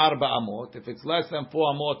 Pachom me'arba amot. If it's less than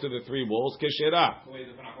 4 amot to the 3 walls, keshera.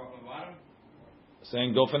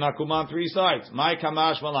 Saying dofen akuma on 3 sides. My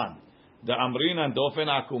kamash malan. The amrinan dofen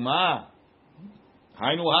akuma.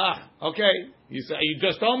 Hainu hach. Okay, you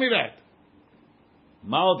just told me that.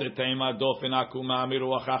 Mal detema dofen akuma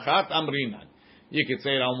miruach achat amrinan. You could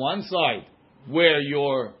say it on one side where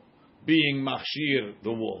you're being machshir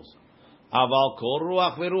the walls. Aval kol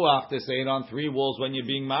ruach veruach, to say it on 3 walls when you're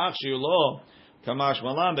being machshir lo kamash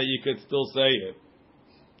malan, that you could still say it.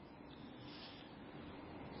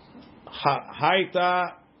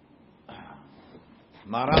 Haita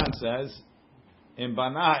Maran says in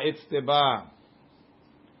Bana itzteba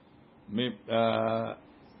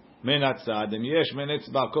menatzad im yesh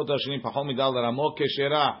menetzba kota shnim pachom midal ramo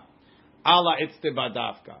keshera ala itzteba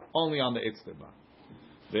davka, only on the itzteba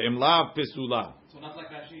ve'im lav pesula. So not like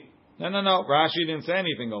Rashi. No. Rashi didn't say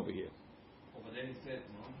anything over here. Oh, but then he said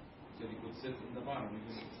no. He said he could sit in the bottom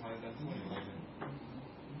even if it's higher than 20.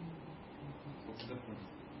 What's the difference?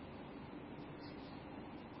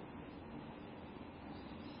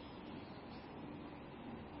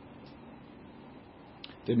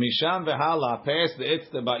 The Misham v'hala past the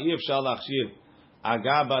itzteba Yif shal achshir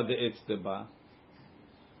agaba the itzteba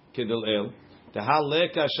kedel el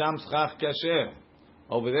Tehaleka sham schach kasher.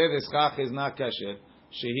 Over there, the schach is not kasher.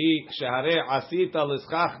 Shehi shehare asita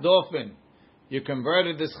l'schach dofen. You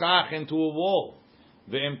converted the schach into a wall.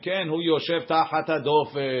 Ve'imken hu yoshev tachat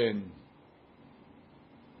hadofen.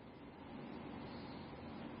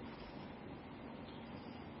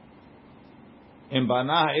 אם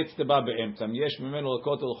בנה האצטבה באמצע, יש ממנו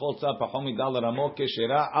לכותל לכל צד פחות מדל רמו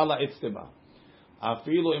כשרה על האצטבה.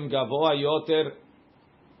 אפילו אם גבוה יותר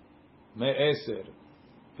מ10,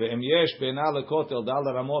 ואם יש בינה לכותל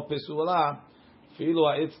דל רמו פסולה, אפילו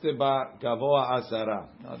האצטבה גבוה 10.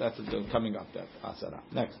 No, that's coming up that 10.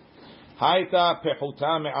 Next. הייתה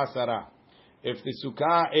פחותה מ10. If the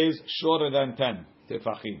sukkah is shorter than 10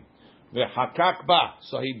 tefachim. וחקק בה,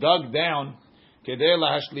 so he dug down כדי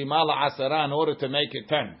להשלימה ל10 in order to make it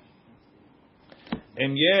 10.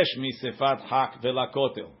 אם יש מספת חק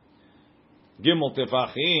ולכותל ג'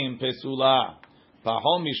 טפחים פסולה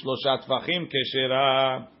פחות מ3 טפחים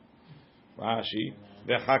כשרה רש"י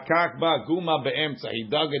וחקק בה גומה באמצע, he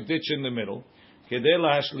dug a ditch in the middle כדי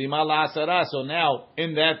להשלימה ל10, so now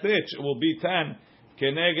in that ditch it will be 10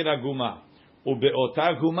 כנגד הגומה ובאותה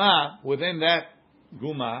גומה, within that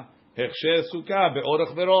גומה הכשר סוכה באורך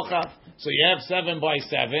ורוחב. So you have 7 by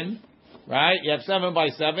 7, right? You have 7 by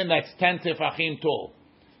 7, that's 10 tefachim tall.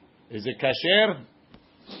 Is it kasher?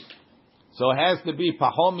 So it has to be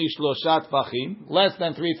pahom mishlosha tefachim, less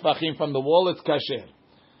than 3 tefachim from the wall, it's kasher.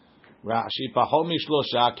 Rashi, pahom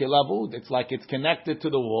mishlosha kilavud, it's like it's connected to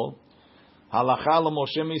the wall. Halacha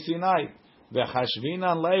l'Moshe miSinai.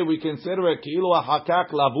 V'chashvinan lei, we consider it ki'ilu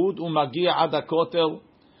ha'hakak lavud u'magia ad hakotel,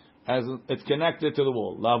 as it's connected to the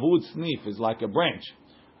wall. Lavud snif is like a branch.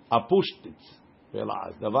 Apushtit.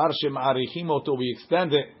 Davar shema'arichim oto, we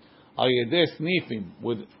extend it al yedeh snifim,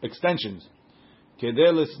 with extensions.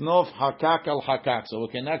 Kedei l'snof hakak al hakak. So we're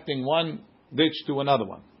connecting one ditch to another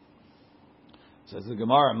one. Says the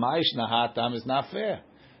Gemara, Ma'ish nahatam is not fair.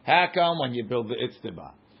 How come when you build the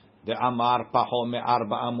itztiba? The amar pahom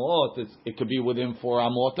me'arba amot, it could be within 4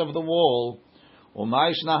 amot of the wall.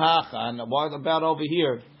 U'ma'ish nahachan, what about over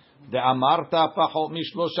here? The amarta pachot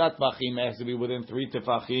mishloshat tefachim has to be within 3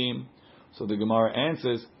 tefachim. So the Gemara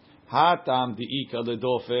answers, Hatam diika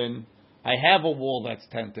ledofen. I have a wall that's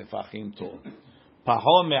 10 tefachim tall.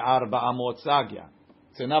 Pachot me'arba amot sagya.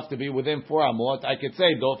 It's enough to be within 4 amot. I could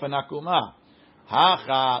say dofen akuma.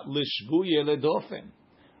 Hacha lishvuye ledofen.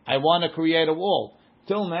 I want to create a wall.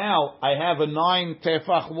 Till now, I have a 9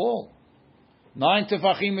 tefach wall. 9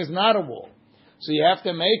 tefachim is not a wall. So you have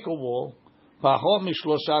to make a wall. Pachot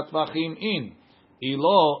mishlosha tvachim in.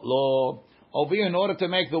 Ilo lo. Over here, in order to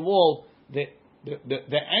make the wall, the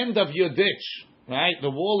end of your ditch, right?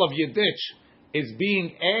 The wall of your ditch is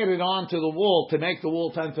being added onto the wall to make the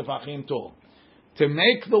wall 10 tefachim tall. To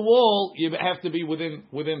make the wall, you have to be within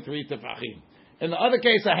 3 tefachim. In the other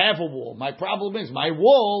case, I have a wall. My problem is my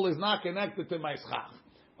wall is not connected to my schach.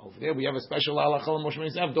 Over there, we have a special halacha Moshe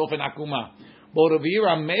Misav dofen akuma. But over here,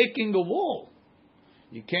 I'm making a wall.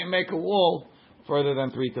 You can't make a wall further than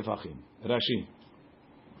 3 tefachim. Rashi.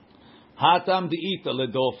 Hatam di'ita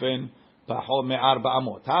ledofen pachot me'arba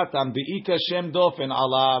amot. Hatam di'ika shem dofen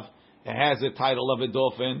alav. It has a title of a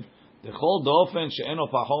dofen. The chol dofen she'eno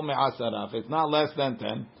pachot me'asara. If it's not less than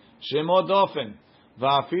 10, shemo dofen.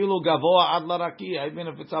 Va'afilu gavoa ad larakia. Even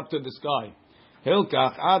if it's up to the sky.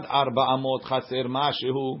 Hilkach ad arba amot chaser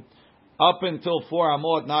mashehu. Up until 4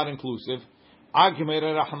 amot, not inclusive. Agmer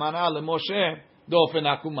rahmana leMoshe. Dofen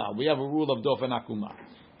akuma. We have a rule of dofen akuma.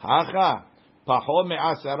 Hacha pachot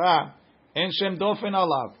me'asara en shem dofen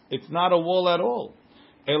alav. It's not a wall at all.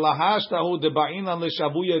 Elahashtahu deba'ina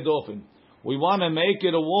leshavuye dofen. We want to make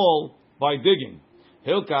it a wall by digging.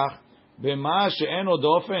 Hilkach b'ma she'eno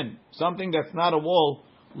dofen. Something that's not a wall.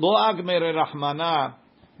 Lo agmer rahmana.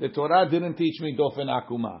 The Torah didn't teach me dofen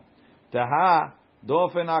akuma. Taha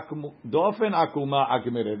dofen akuma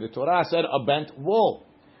agmer. The Torah said a bent wall.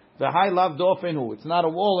 The high love dofenu. It's not a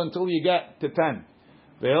wall until you get to 10.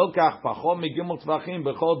 So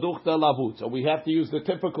we have to use the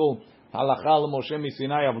typical halacha Moshe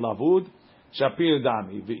miSinai of lavud, shapir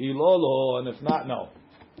dami, ve'ilolo, and if not, no.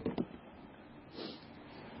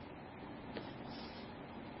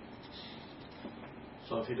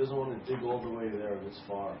 So if he doesn't want to dig all the way there this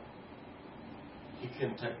far, he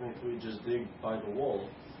can technically just dig by the wall,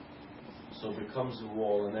 so it becomes a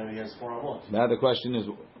wall, and then he has 4 amot. Now the question is,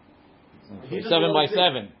 7 by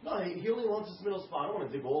 7. No, he only wants this middle spot. I don't want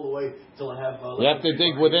to dig all the way till I have. You have to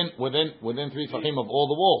dig within 3 tefachim of all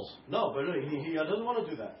the walls. No, but he doesn't want to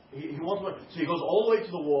do that. He wants to. So he goes all the way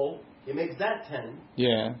to the wall. He makes that 10.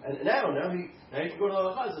 Yeah. And now he can go to the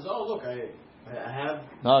halacha and says, "Oh, look, I have.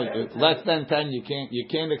 No, less than 10. You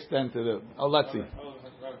can't extend to the. Oh, let's see.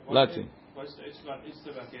 Let's see. What's the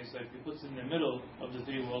Itztaba case? Like, if he puts it in the middle of the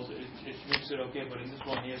three walls, it makes it okay. But in this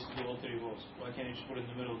one, he has to do all three walls. Why can't he just put it in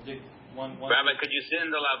the middle? Dig one. Rabbi, could you sit in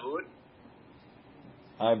the lavud?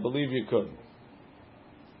 I believe you could.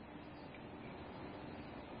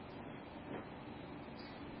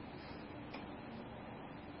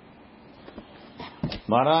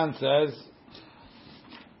 Maran says,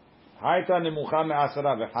 "Hayta nemucha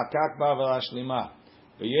me'asara v'hakak ba v'lashlima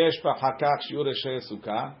v'yesh ba hakak shiur eshay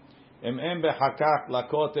sukkah em behakak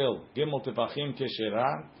lakotel gimel tefachim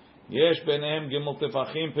keshera yesh benehem gimel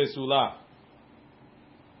tefachim pesula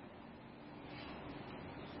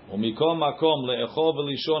ומכל מקום לאכול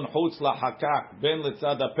ולישון חוץ לחקק בין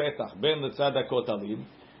לצד הפתח בין לצד הכותלים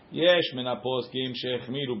יש מן הפוסקים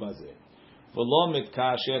שהחמירו בזה ולא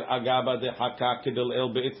מתקשר אגבה דחקק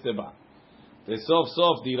כדלאל באצטבה וסוף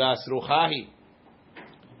סוף דירה סרוחה היא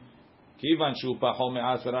כיוון שהוא פחות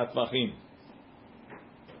מ10 טפחים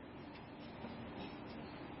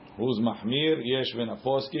הוז מחמיר יש בין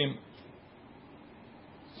הפוסקים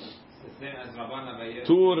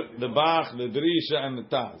Tur, the Bach, the Drisha, and the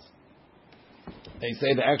Taz. They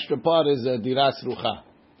say the extra part is Diras Rucha.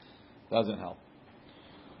 Doesn't help.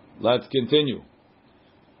 Let's continue.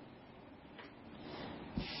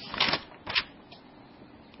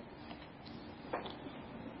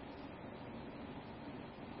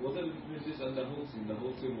 What is this and the Hulzim? The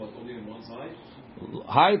Hulzim was only on one side?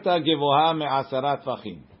 Haita Gevoha me'asarat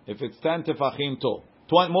Tfachim. If it's 10 Tefachim tall,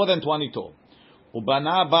 more than 20 tall.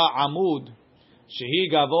 Ubana ba amud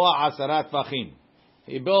shehi gavoa 10 tfachim.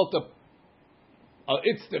 He built a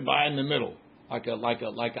itztaba in the middle, like a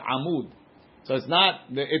amud. So it's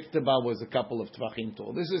not the itztaba was a couple of tfachim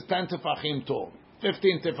tall. This is 10 tefachim tall,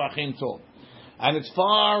 15 tefachim tall, and it's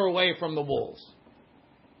far away from the walls,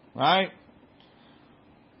 right?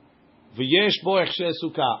 V'yesh bo echshe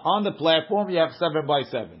sukkah. On the platform you have 7 by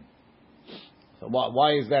 7. So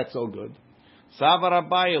why is that so good? Savar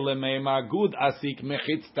Abaye lemeimar gud asik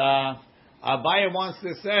mechitzta. Abaye wants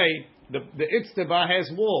to say the itztaba has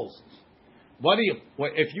walls.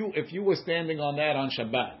 If you were standing on that on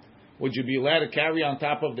Shabbat, would you be allowed to carry on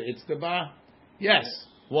top of the itztaba? Yes.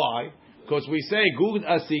 Why? Because we say gud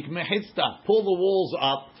asik mechitzta. Pull the walls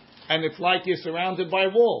up, and it's like you're surrounded by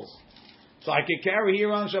walls. So I could carry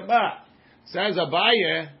here on Shabbat. Says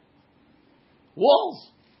Abaye, walls.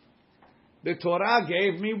 The Torah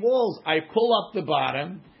gave me walls. I pull up the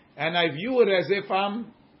bottom and I view it as if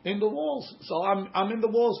I'm in the walls. So I'm in the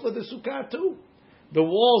walls for the sukkah too. The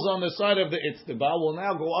walls on the side of the itztaba will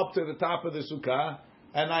now go up to the top of the sukkah,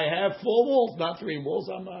 and I have 4 walls, not 3 walls.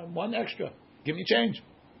 I'm 1 extra. Give me change.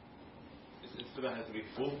 This itztaba has to be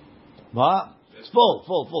full. What? It's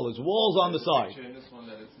full. It's walls on the side.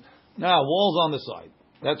 No, walls on the side.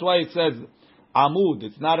 That's why it says amud.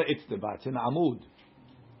 It's not an itztaba. It's an amud.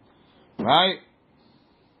 Right?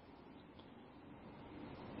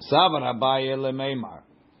 Savar Abaye lemeimar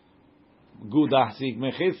gudahsik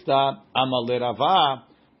mechista amal lerava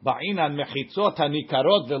ba'inan mechitzot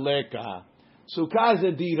hanikarot veleka. Sukkah is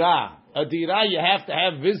a dira. A dira you have to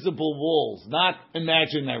have visible walls, not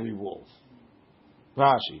imaginary walls.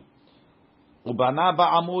 Rashi. Ubana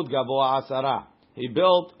ba'amud gavoa 10. He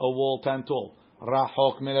built a wall 10 tall.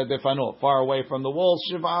 Rachok min defanot, far away from the walls.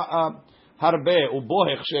 Shiva. Harbe ubo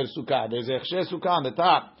hechsher sukkah. There's a hechsher sukkah on the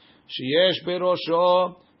top. Sheyesh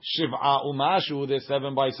berosho shiv'a umashu. There's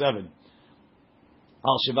 7 by 7.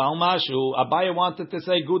 Al shiv'a umashu. Abaye wanted to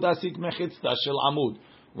say gud asik mechitzta shel amud.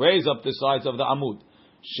 Raise up the sides of the amud.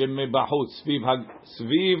 Shimmi bahut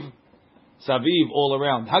sviv saviv all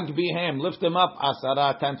around. Hagbihem, lift them up.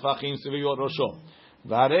 10 tfachim sviyot rosho.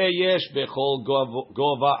 Vare yesh bechol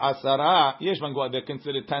gova 10. Yesh man they're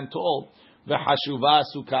considered 10 tall. V'hashuva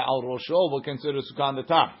sukkah al rosho, we'll consider sukkah on the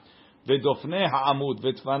top. V'dofnei ha'amud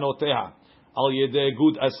v'tfanoteha al yedei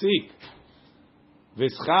gud asik.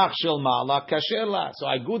 V'schach shel ma'ala kasher la. So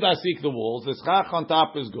I gud asik the walls. The schach on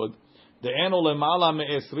top is good. The eno lemala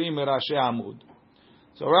me'esri merashe amud.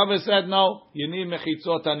 So Rabbi said, no, you need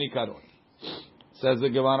mechitzot hanikarot. Says the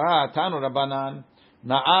Gemara, Tanu Rabbanan,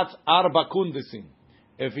 na'at arba kundisim.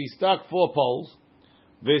 If he stuck 4 poles,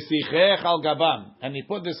 v'sichech al gabam, and he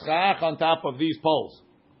put the schach on top of these poles.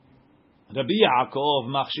 Rabbi Yaakov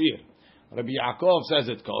machshir. Rabbi Yaakov says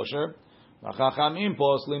it's kosher. V'chachamim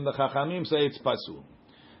poslim, the chachamim say it's pasul.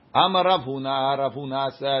 Amar Rav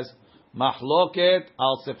Huna says, mahloket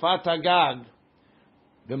al sefat hagag.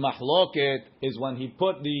 The mahloket is when he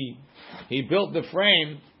built the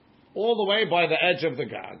frame all the way by the edge of the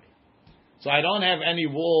gag. So I don't have any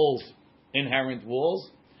walls, inherent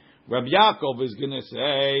walls. Rabbi Yaakov is going to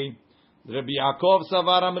say, Rabbi Yaakov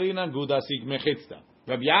savar amrina gudasik mechitzta.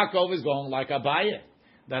 Rabbi Yaakov is going like Abaye,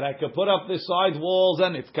 that I could put up the side walls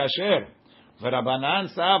and it's kasher. V'Rabbanan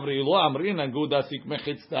savri lo amrina gudasik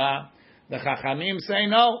mechitzta. The Chachamim say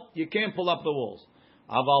no, you can't pull up the walls.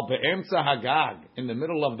 Aval be'emtza hagag, in the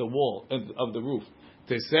middle of the wall of the roof,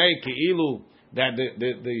 to say keilu that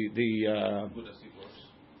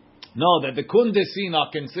that the kundesin are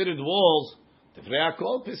considered walls. Tevrei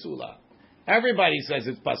hakol pisula. Everybody says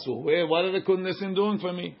it's pasul. What are the kundesin doing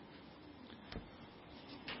for me?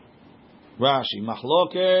 Rashi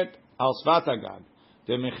machloket al svat hagag.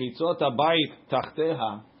 The mechitzot habayit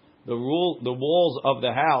tachteha. The walls of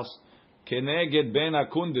the house keneged ben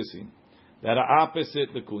hakundesin, that are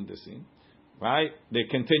opposite the kundesin, right? They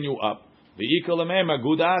continue up. Ve'ikol emema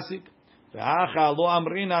gudasik. Ve'acha lo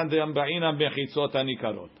amrina de'ambaina mechitzot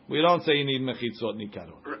hanikarot. We don't say you need mechitzot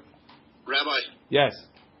nikarot. Rabbi. Yes.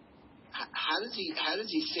 How does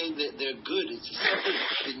he say that they're good? It's a separate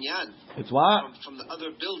binyan. It's what? From the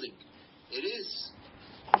other building. It is.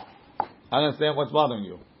 I don't understand what's bothering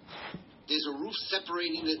you. There's a roof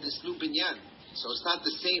separating this new binyan. So it's not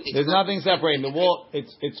the same. There's nothing separating the wall.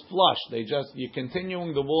 It's flush. You're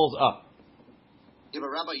continuing the walls up. Yeah, but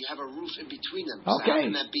Rabbi, you have a roof in between them. Okay. So how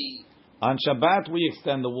can that be? On Shabbat, we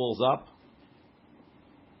extend the walls up.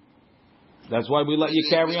 That's why we let you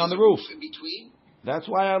carry on the roof. In between? That's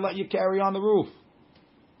why I let you carry on the roof.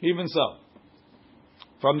 Even so,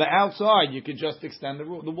 from the outside, you could just extend the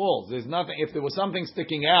walls. There's nothing. If there was something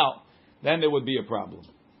sticking out, then there would be a problem.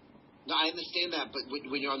 No, I understand that, but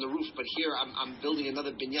when you're on the roof, but here I'm building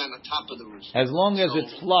another binyan on top of the roof. As long as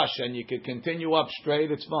it's flush and you can continue up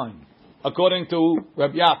straight, it's fine. According to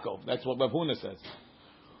Reb Yaakov, that's what Rav Huna says.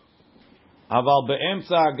 Aval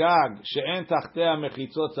be'emtza agag she'en tachtea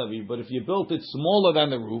mechitzot saviv. But if you built it smaller than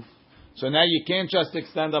the roof, so now you can't just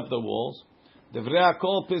extend up the walls. Devrei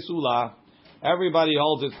hakol pisula. Everybody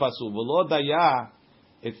holds it's pasul. V'lo daya.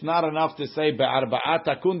 It's not enough to say be'arba'at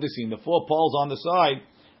hakundesin, the 4 poles on the side.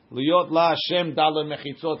 Liot la Hashem dalar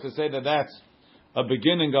mechitzot, to say that that's a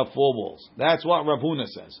beginning of 4 walls. That's what Rav Huna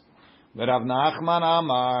says. But Rav Nachman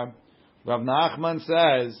Amar, Rav Nachman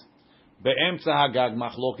says, be'emtza hagag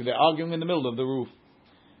machlok. They're arguing in the middle of the roof.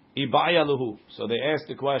 Ibaya luhu. So they asked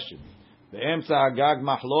the question. Be'emtza hagag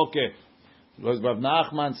machloket. Does Rav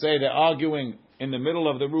Nachman say they're arguing in the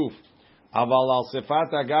middle of the roof? Aval al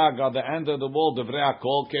sefat hagag, at the end of the wall, devrei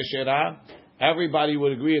hakol keshera. Everybody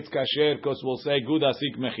would agree it's kasher because we'll say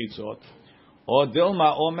gudasik mechitzot. Or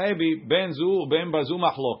dilma, or maybe ben bazu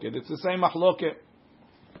machloket. It's the same machloket.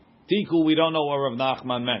 Tiku, we don't know what Rav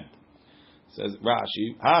Nachman meant. Says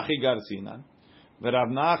Rashi, hachi garsinan. But Rav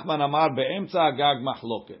Nachman amar be'emtza agag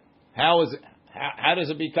machloket. How does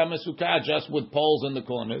it become a sukkah just with poles in the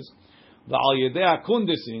corners? V'al yedei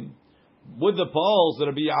hakundesin, with the poles,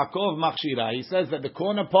 Rabbi Yaakov machshira. He says that the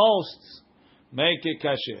corner posts make it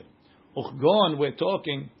kasher. Uchgon, we're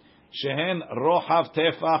talking shehen rohav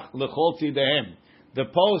tefach lechol tzidehem. The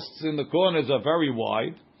posts in the corners are very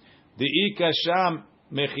wide. The ikasham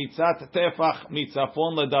mechitzat tefach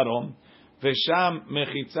mitzafon ledarom, vesham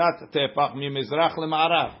mechitzat tefach mimizrach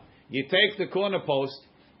lemarav. You take the corner post,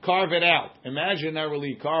 carve it out,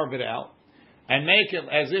 imaginarily carve it out, and make it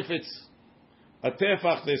as if it's a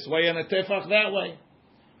tefach this way and a tefach that way.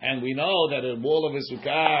 And we know that a wall of a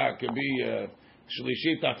sukkah can be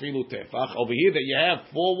Shlishit afilu tefach. Over here that you have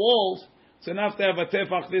 4 walls, it's enough to have a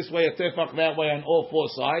tefach this way, a tefach that way on all 4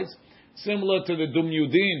 sides, similar to the Dum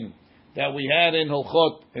Yudin that we had in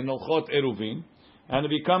Hilchot Eruvin, and it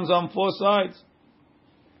becomes on 4 sides.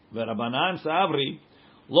 V'Rabbanan Savri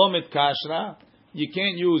lo mitkashra. You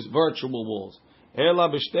can't use virtual walls. Ela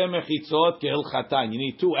b'shtei mechitzot ke'ilchatan. You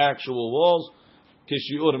need 2 actual walls.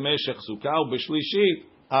 Kishiur meshech sukkah b'shlishit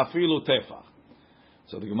afilu tefach.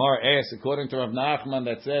 So the Gemara asks, according to Rav Nachman,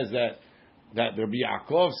 that says that Rabbi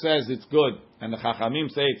Yaakov says it's good, and the Chachamim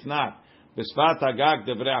say it's not. B'sfat hagag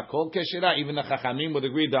devrei hakol keshira. Even the Chachamim would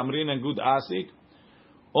agree damrin and good asik.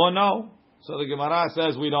 Or no? So the Gemara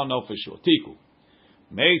says we don't know for sure. Tiku.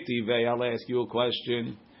 Meiti vei, I'll ask you a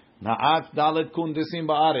question. Na'at dalet kundesim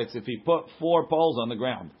ba'aretz. If he put 4 poles on the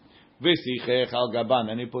ground, v'sichech al gaban,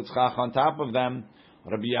 and he puts chach on top of them,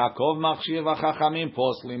 Rabbi Yaakov machshir v'chachamim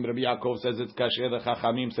poslim. Rabbi Yaakov says it's kasher. The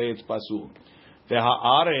chachamim say it's pasul.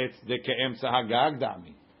 V'ha'aretz de ke'emtza hagag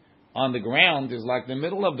dami. On the ground is like the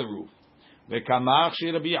middle of the roof.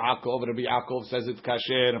 V'kamachshir Rabbi Yaakov. Rabbi Yaakov says it's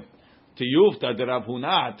kasher. Tiyuvta de Rav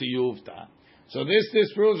Huna tiyuvta. So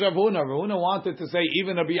this proves Rav Huna. Rav Huna wanted to say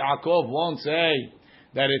even Rabbi Yaakov won't say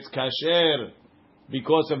that it's kasher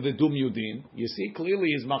because of the Dum Yudin. You see clearly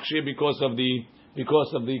he's machshir because of the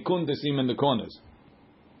kundesim in the corners.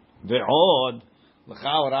 Ve'od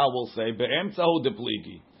L'chaora will say be'emtzahu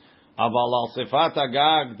depligi. Aval al sefat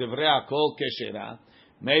agag divrei hakol keshera.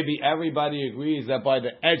 Maybe everybody agrees that by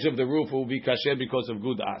the edge of the roof it will be kasher because of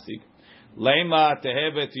good asik. Leima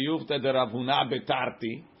tehevet yufta de Rav Huna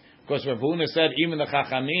betarti. Because Rav Huna said even the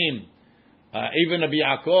Chachamim, even Rabbi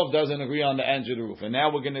Yaakov doesn't agree on the edge of the roof. And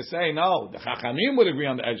now we're going to say, no, the Chachamim would agree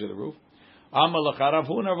on the edge of the roof. Amar lecha Rav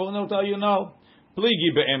Huna will tell you no.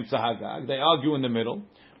 Pligi be'emtza hagag. They argue in the middle.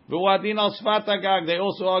 V'uadin al sfat hagag. They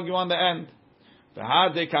also argue on the end.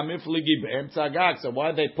 V'hadei kamif pligi be'emtza hagag. So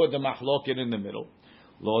why they put the mahloket in the middle?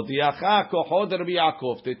 Lo diacha kochod Rabbi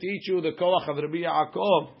Yaakov. To teach you the koach of Rabbi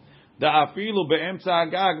Yaakov, the afilu be'emtza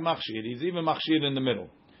hagag machshir. He's even machshir in the middle.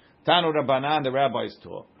 Tanu Rabbanan, the rabbis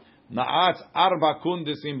taught. Na'atz arba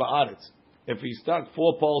kundisim ba'aretz. If he stuck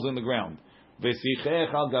 4 poles in the ground,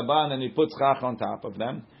 v'sichech al gaban, and he puts chach on top of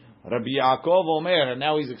them, Rabbi Yaakov Omer, and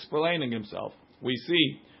now he's explaining himself. We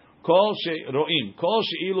see, kol she'roim, kol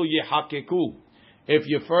she'ilu yehakeku. If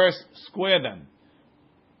you first square them,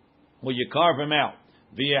 or you carve them out,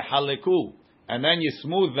 v'yehaleku, and then you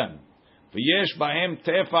smooth them, v'yesh bahem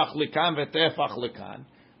tefach likan v'tefach likan,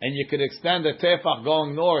 and you could extend a tefach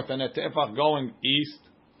going north and a tefach going east,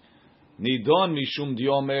 nidon mishum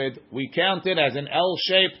diomed, we count it as an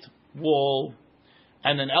L-shaped wall,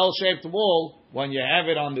 and an L-shaped wall, when you have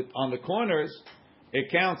it on the corners, it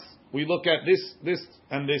counts. We look at this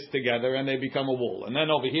and this together, and they become a wall. And then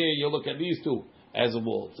over here, you look at these two as a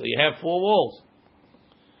wall. So you have 4 walls.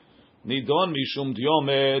 Nidon mishum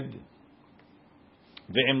diomed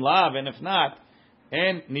ve'im lav, and if not,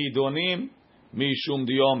 en nidonim mishum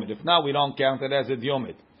diomed. If not, we don't count it as a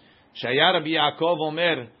diomed. Shaya Rabbi Yaakov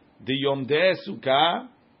Omer diyomde sukkah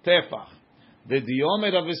tefach. The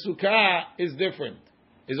diomed of a sukkah is different.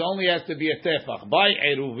 It only has to be a tefach. By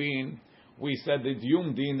eruvin, we said the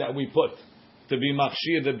diyumdin that we put to be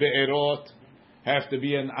machshir the be'erot have to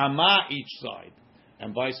be an amma each side,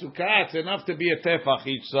 and by sukkah it's enough to be a tefach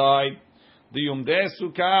each side. Diyumde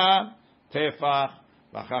sukkah tefach.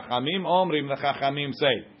 V'chachamim omrim, the chachamim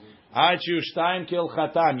say, achu shtayim kil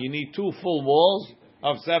chatan. You need 2 full walls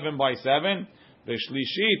of 7 by 7.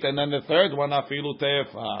 V'shlishit, and then the third one afilu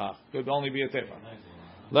tefach. Could only be a tefach.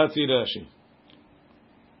 Let's see Rashi.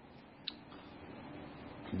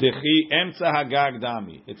 Dechi emtza hagag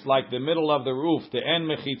dami. It's like the middle of the roof. The en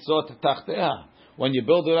mechitzot tachteha. When you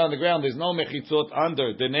build it on the ground, there's no mechitzot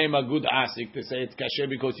under. The name a good asik to say it's kasher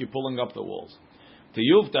because you're pulling up the walls.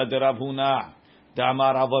 Tiyufta de Rav Huna.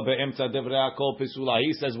 Damar ava be'emtza devrei hakol pesula.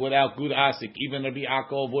 He says without good asik, even Rabbi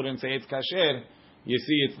Yaakov wouldn't say it's kasher. You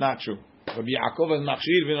see, it's not true. Rabbi Yaakov is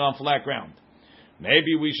machshir even on flat ground.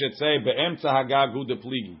 Maybe we should say be'emtza hagag hu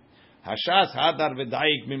depligi. Hashas hadar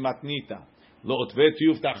v'daik mimatnita.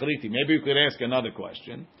 Maybe we could ask another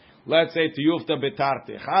question. Let's say tiyufta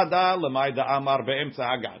betarte chada lemayda amar be'emtza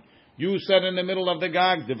hagag. You said in the middle of the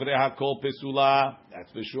gag divrei hakol pesula.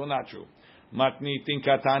 That's for sure not true. Matnitin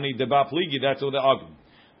katani deba pligi. That's what they argue.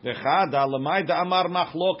 The chada lemayda amar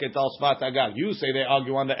machloket al sfat hagag. You say they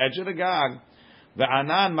argue on the edge of the gag. The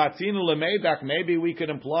anan matinu lemeidak. Maybe we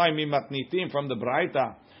could imply mi matnitin from the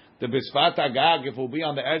braita. The bisfat agag, if we'll be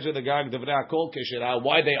on the edge of the gag, devrei hakol keshera,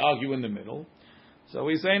 why they argue in the middle? So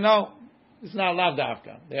we say no, it's not lav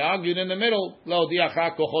dafka. They argued in the middle, lo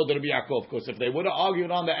diacha kochod Rabbi Yaakov. Because if they would have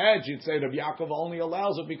argued on the edge, you'd say Rabbi Yaakov only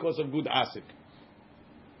allows it because of good asik.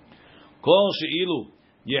 Kol sheilu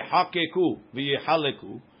yehakeku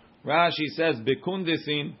v'yehaleku. Rashi says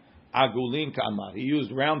bekundesin agulin kamar. He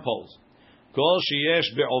used round poles. Kol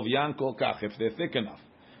sheyesh be'ovyan kol kach. If they're thick enough.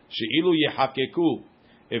 Sheilu yehakeku.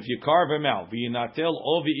 If you carve them out, v'yinatel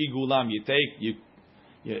ovi igulam,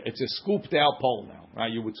 it's a scooped out pole now, right?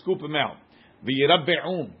 You would scoop them out.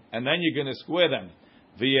 V'yirabbe'um, and then you're going to square them.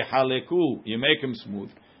 V'yihaleku, you make them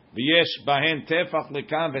smooth. V'yesh bahen tefach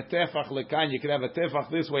lekan v'tefach lekan, you can have a tefach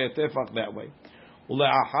this way, a tefach that way.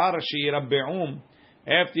 Ule'achar she'yirabbe'um,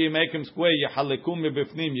 after you make them square, yihalekum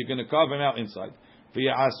mebifnim, you're going to carve them out inside.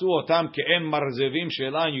 V'yasu otam ke'en marzevim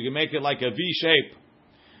shelan, you can make it like a V shape.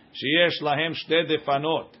 Sheyesh lahem shte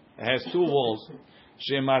defanot. It has 2 walls.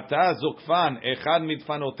 Shemata zukfan echad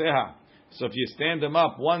mitfanoteha. So if you stand them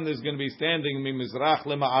up, one is going to be standing mimizrach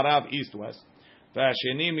lema'arav east-west.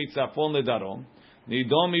 V'asheni mitzafon ledarom.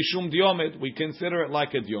 Nidom mishum diomed. We consider it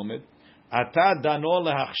like a diomed. Ata dano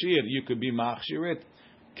lehachshir. You could be machshir it.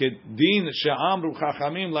 Kedin she'amru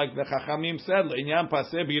chachamim, like the chachamim said, le'inyan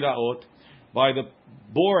paseh biraot, by the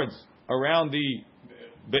boards around the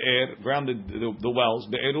be'er, around the wells,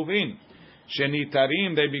 be'eruvin.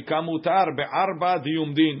 Shenitarim, they become mutar be'arba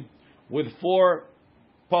diyumdin, with 4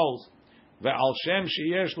 poles. Ve'al shem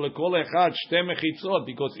sheyesh lekol echad shte mechitzot,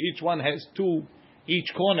 because each one has 2,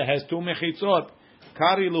 each corner has 2 mechitzot.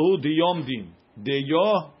 Kari luhu diyomdim.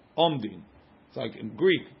 Deyo omdim. It's like in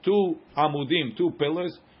Greek, 2 amudim, 2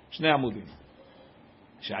 pillars, shnei amudim.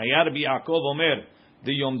 Shayar bi Yaakov omer,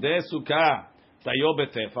 diyomde sukkah, tayo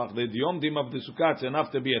betefach. The diyomdim of the sukkah, it's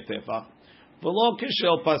enough to be a tefach. V'lo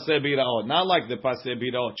kishel paseh biraot. Not like the paseh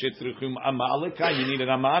biraot. Shetzrichum amalekan. You need an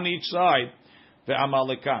amma on each side.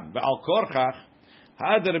 Ve'amalekan. Ve'al korchach.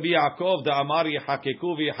 Had Rabbi Yaakov the amar yihakeku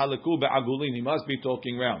v'yihaleku be'agulin. He must be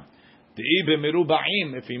talking round. De'i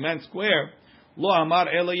b'meruba'im. If he meant square, lo amar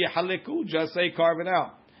ela yihaleku. Just say carve it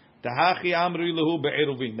out. Tahachi amri lehu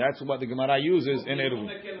be'eruvin. That's what the Gemara uses in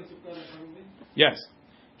eruvin. Yes.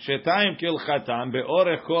 Shetayim kilchatam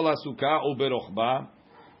be'orech kol hasukkah u'berochba.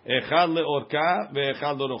 Echad leorka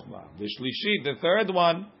ve'echad lerochba. The shlishit, the third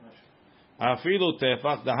one. Afilu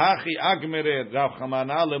tefach. Dahachi agmere Rav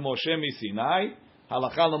Chamana leMoshe miSinai.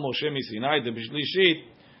 Halacha leMoshe miSinai. The shlishit.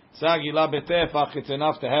 Sagila betefach. It's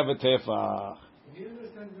enough to have a tefach.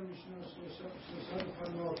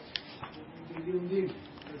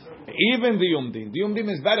 Even the yumdim. The yumdim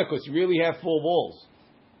is better because you really have 4 walls.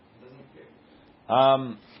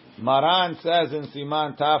 Maran says in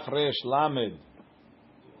Siman Taf Resh Lamed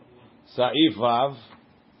Sa'if Vav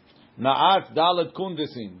Na'at Dalet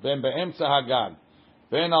Kundesin Ben Be'emtza Hagag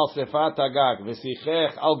Ben Al Sefat Hagag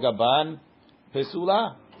V'sichech Al Gaban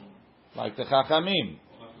Pesula like the Chachamim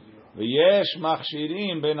V'yesh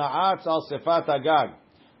Machshirim Ben Na'at Al Sefat Hagag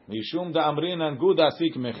Mishum Da'amrin Angud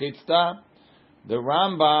Asik Mechitzta. The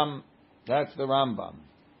Rambam, that's the Rambam.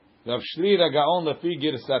 Rav Shli Gaon Lefi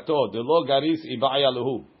Girsato Delo Garis Ibaya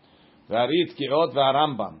Lehu Varit Kiot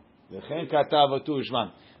VaRambam V'chen Katav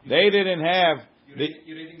Tushman. They didn't have.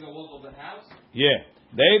 You're reading the walls of the house? Yeah,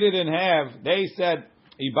 they didn't have. They said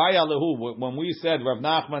Ibaya Lehu. When we said Rav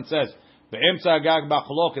Nachman says Be'emtza Agag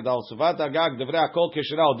Bachloket Al Sufat Agag Devrei Kol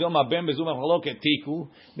Keshra Dilma Ben Bezum Bachloket Tiku.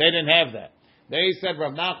 They didn't have that. They said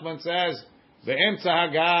Rav Nachman says Be'emtza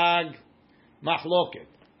Agag Machloket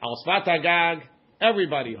Al Sufat Agag.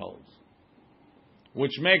 Everybody holds,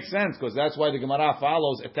 which makes sense because that's why the Gemara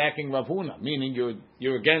follows attacking Rav Huna, meaning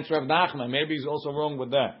you're against Rav Nachman. Maybe he's also wrong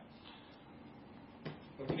with that.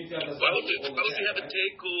 Why would you have a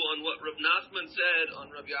teiku on what Rav Nachman said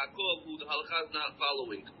on Rav Yaakov, who the halacha is not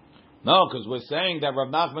following? No, because we're saying that Rav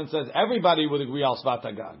Nachman says everybody would agree al Sfat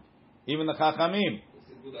Agag, even the Chachamim.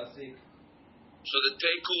 So the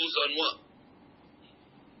teiku is on what?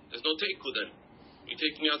 There's no teiku then. You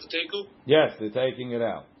taking out the teiku? Yes, they're taking it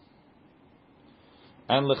out.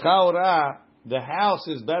 And l'chaora, the house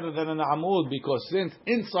is better than an amud because since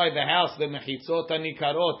inside the house the mechitzot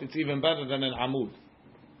anikarot, it's even better than an amud. I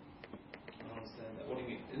don't understand that. What do you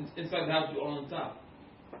mean? Inside the house, you're all on top.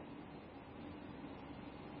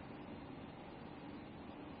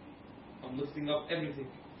 I'm lifting up everything.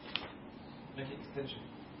 Making extension.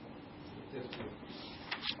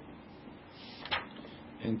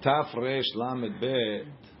 In Taf Resh Lamed Bet,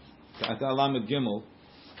 Ta'ata Lamed Gimel.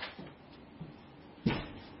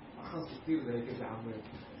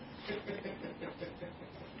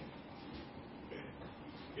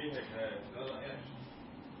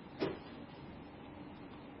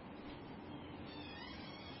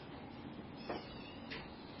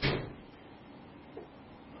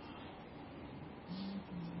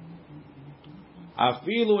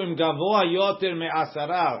 Afilu im gavoa yoter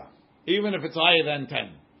me'asara. Even if it's higher than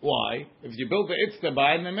 10. Why? If you build the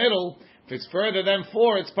itztaba in the middle, if it's further than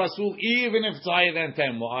 4, it's pasul even if it's higher than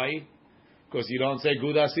 10. Why? Because you don't say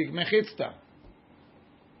gudasik mechitzta.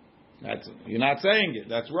 You're not saying it.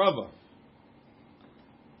 That's Rava.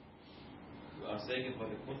 You are saying it, but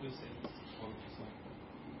the Qur'an is saying it.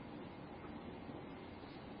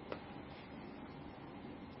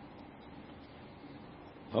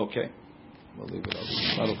 Okay. We'll leave it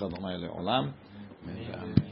over.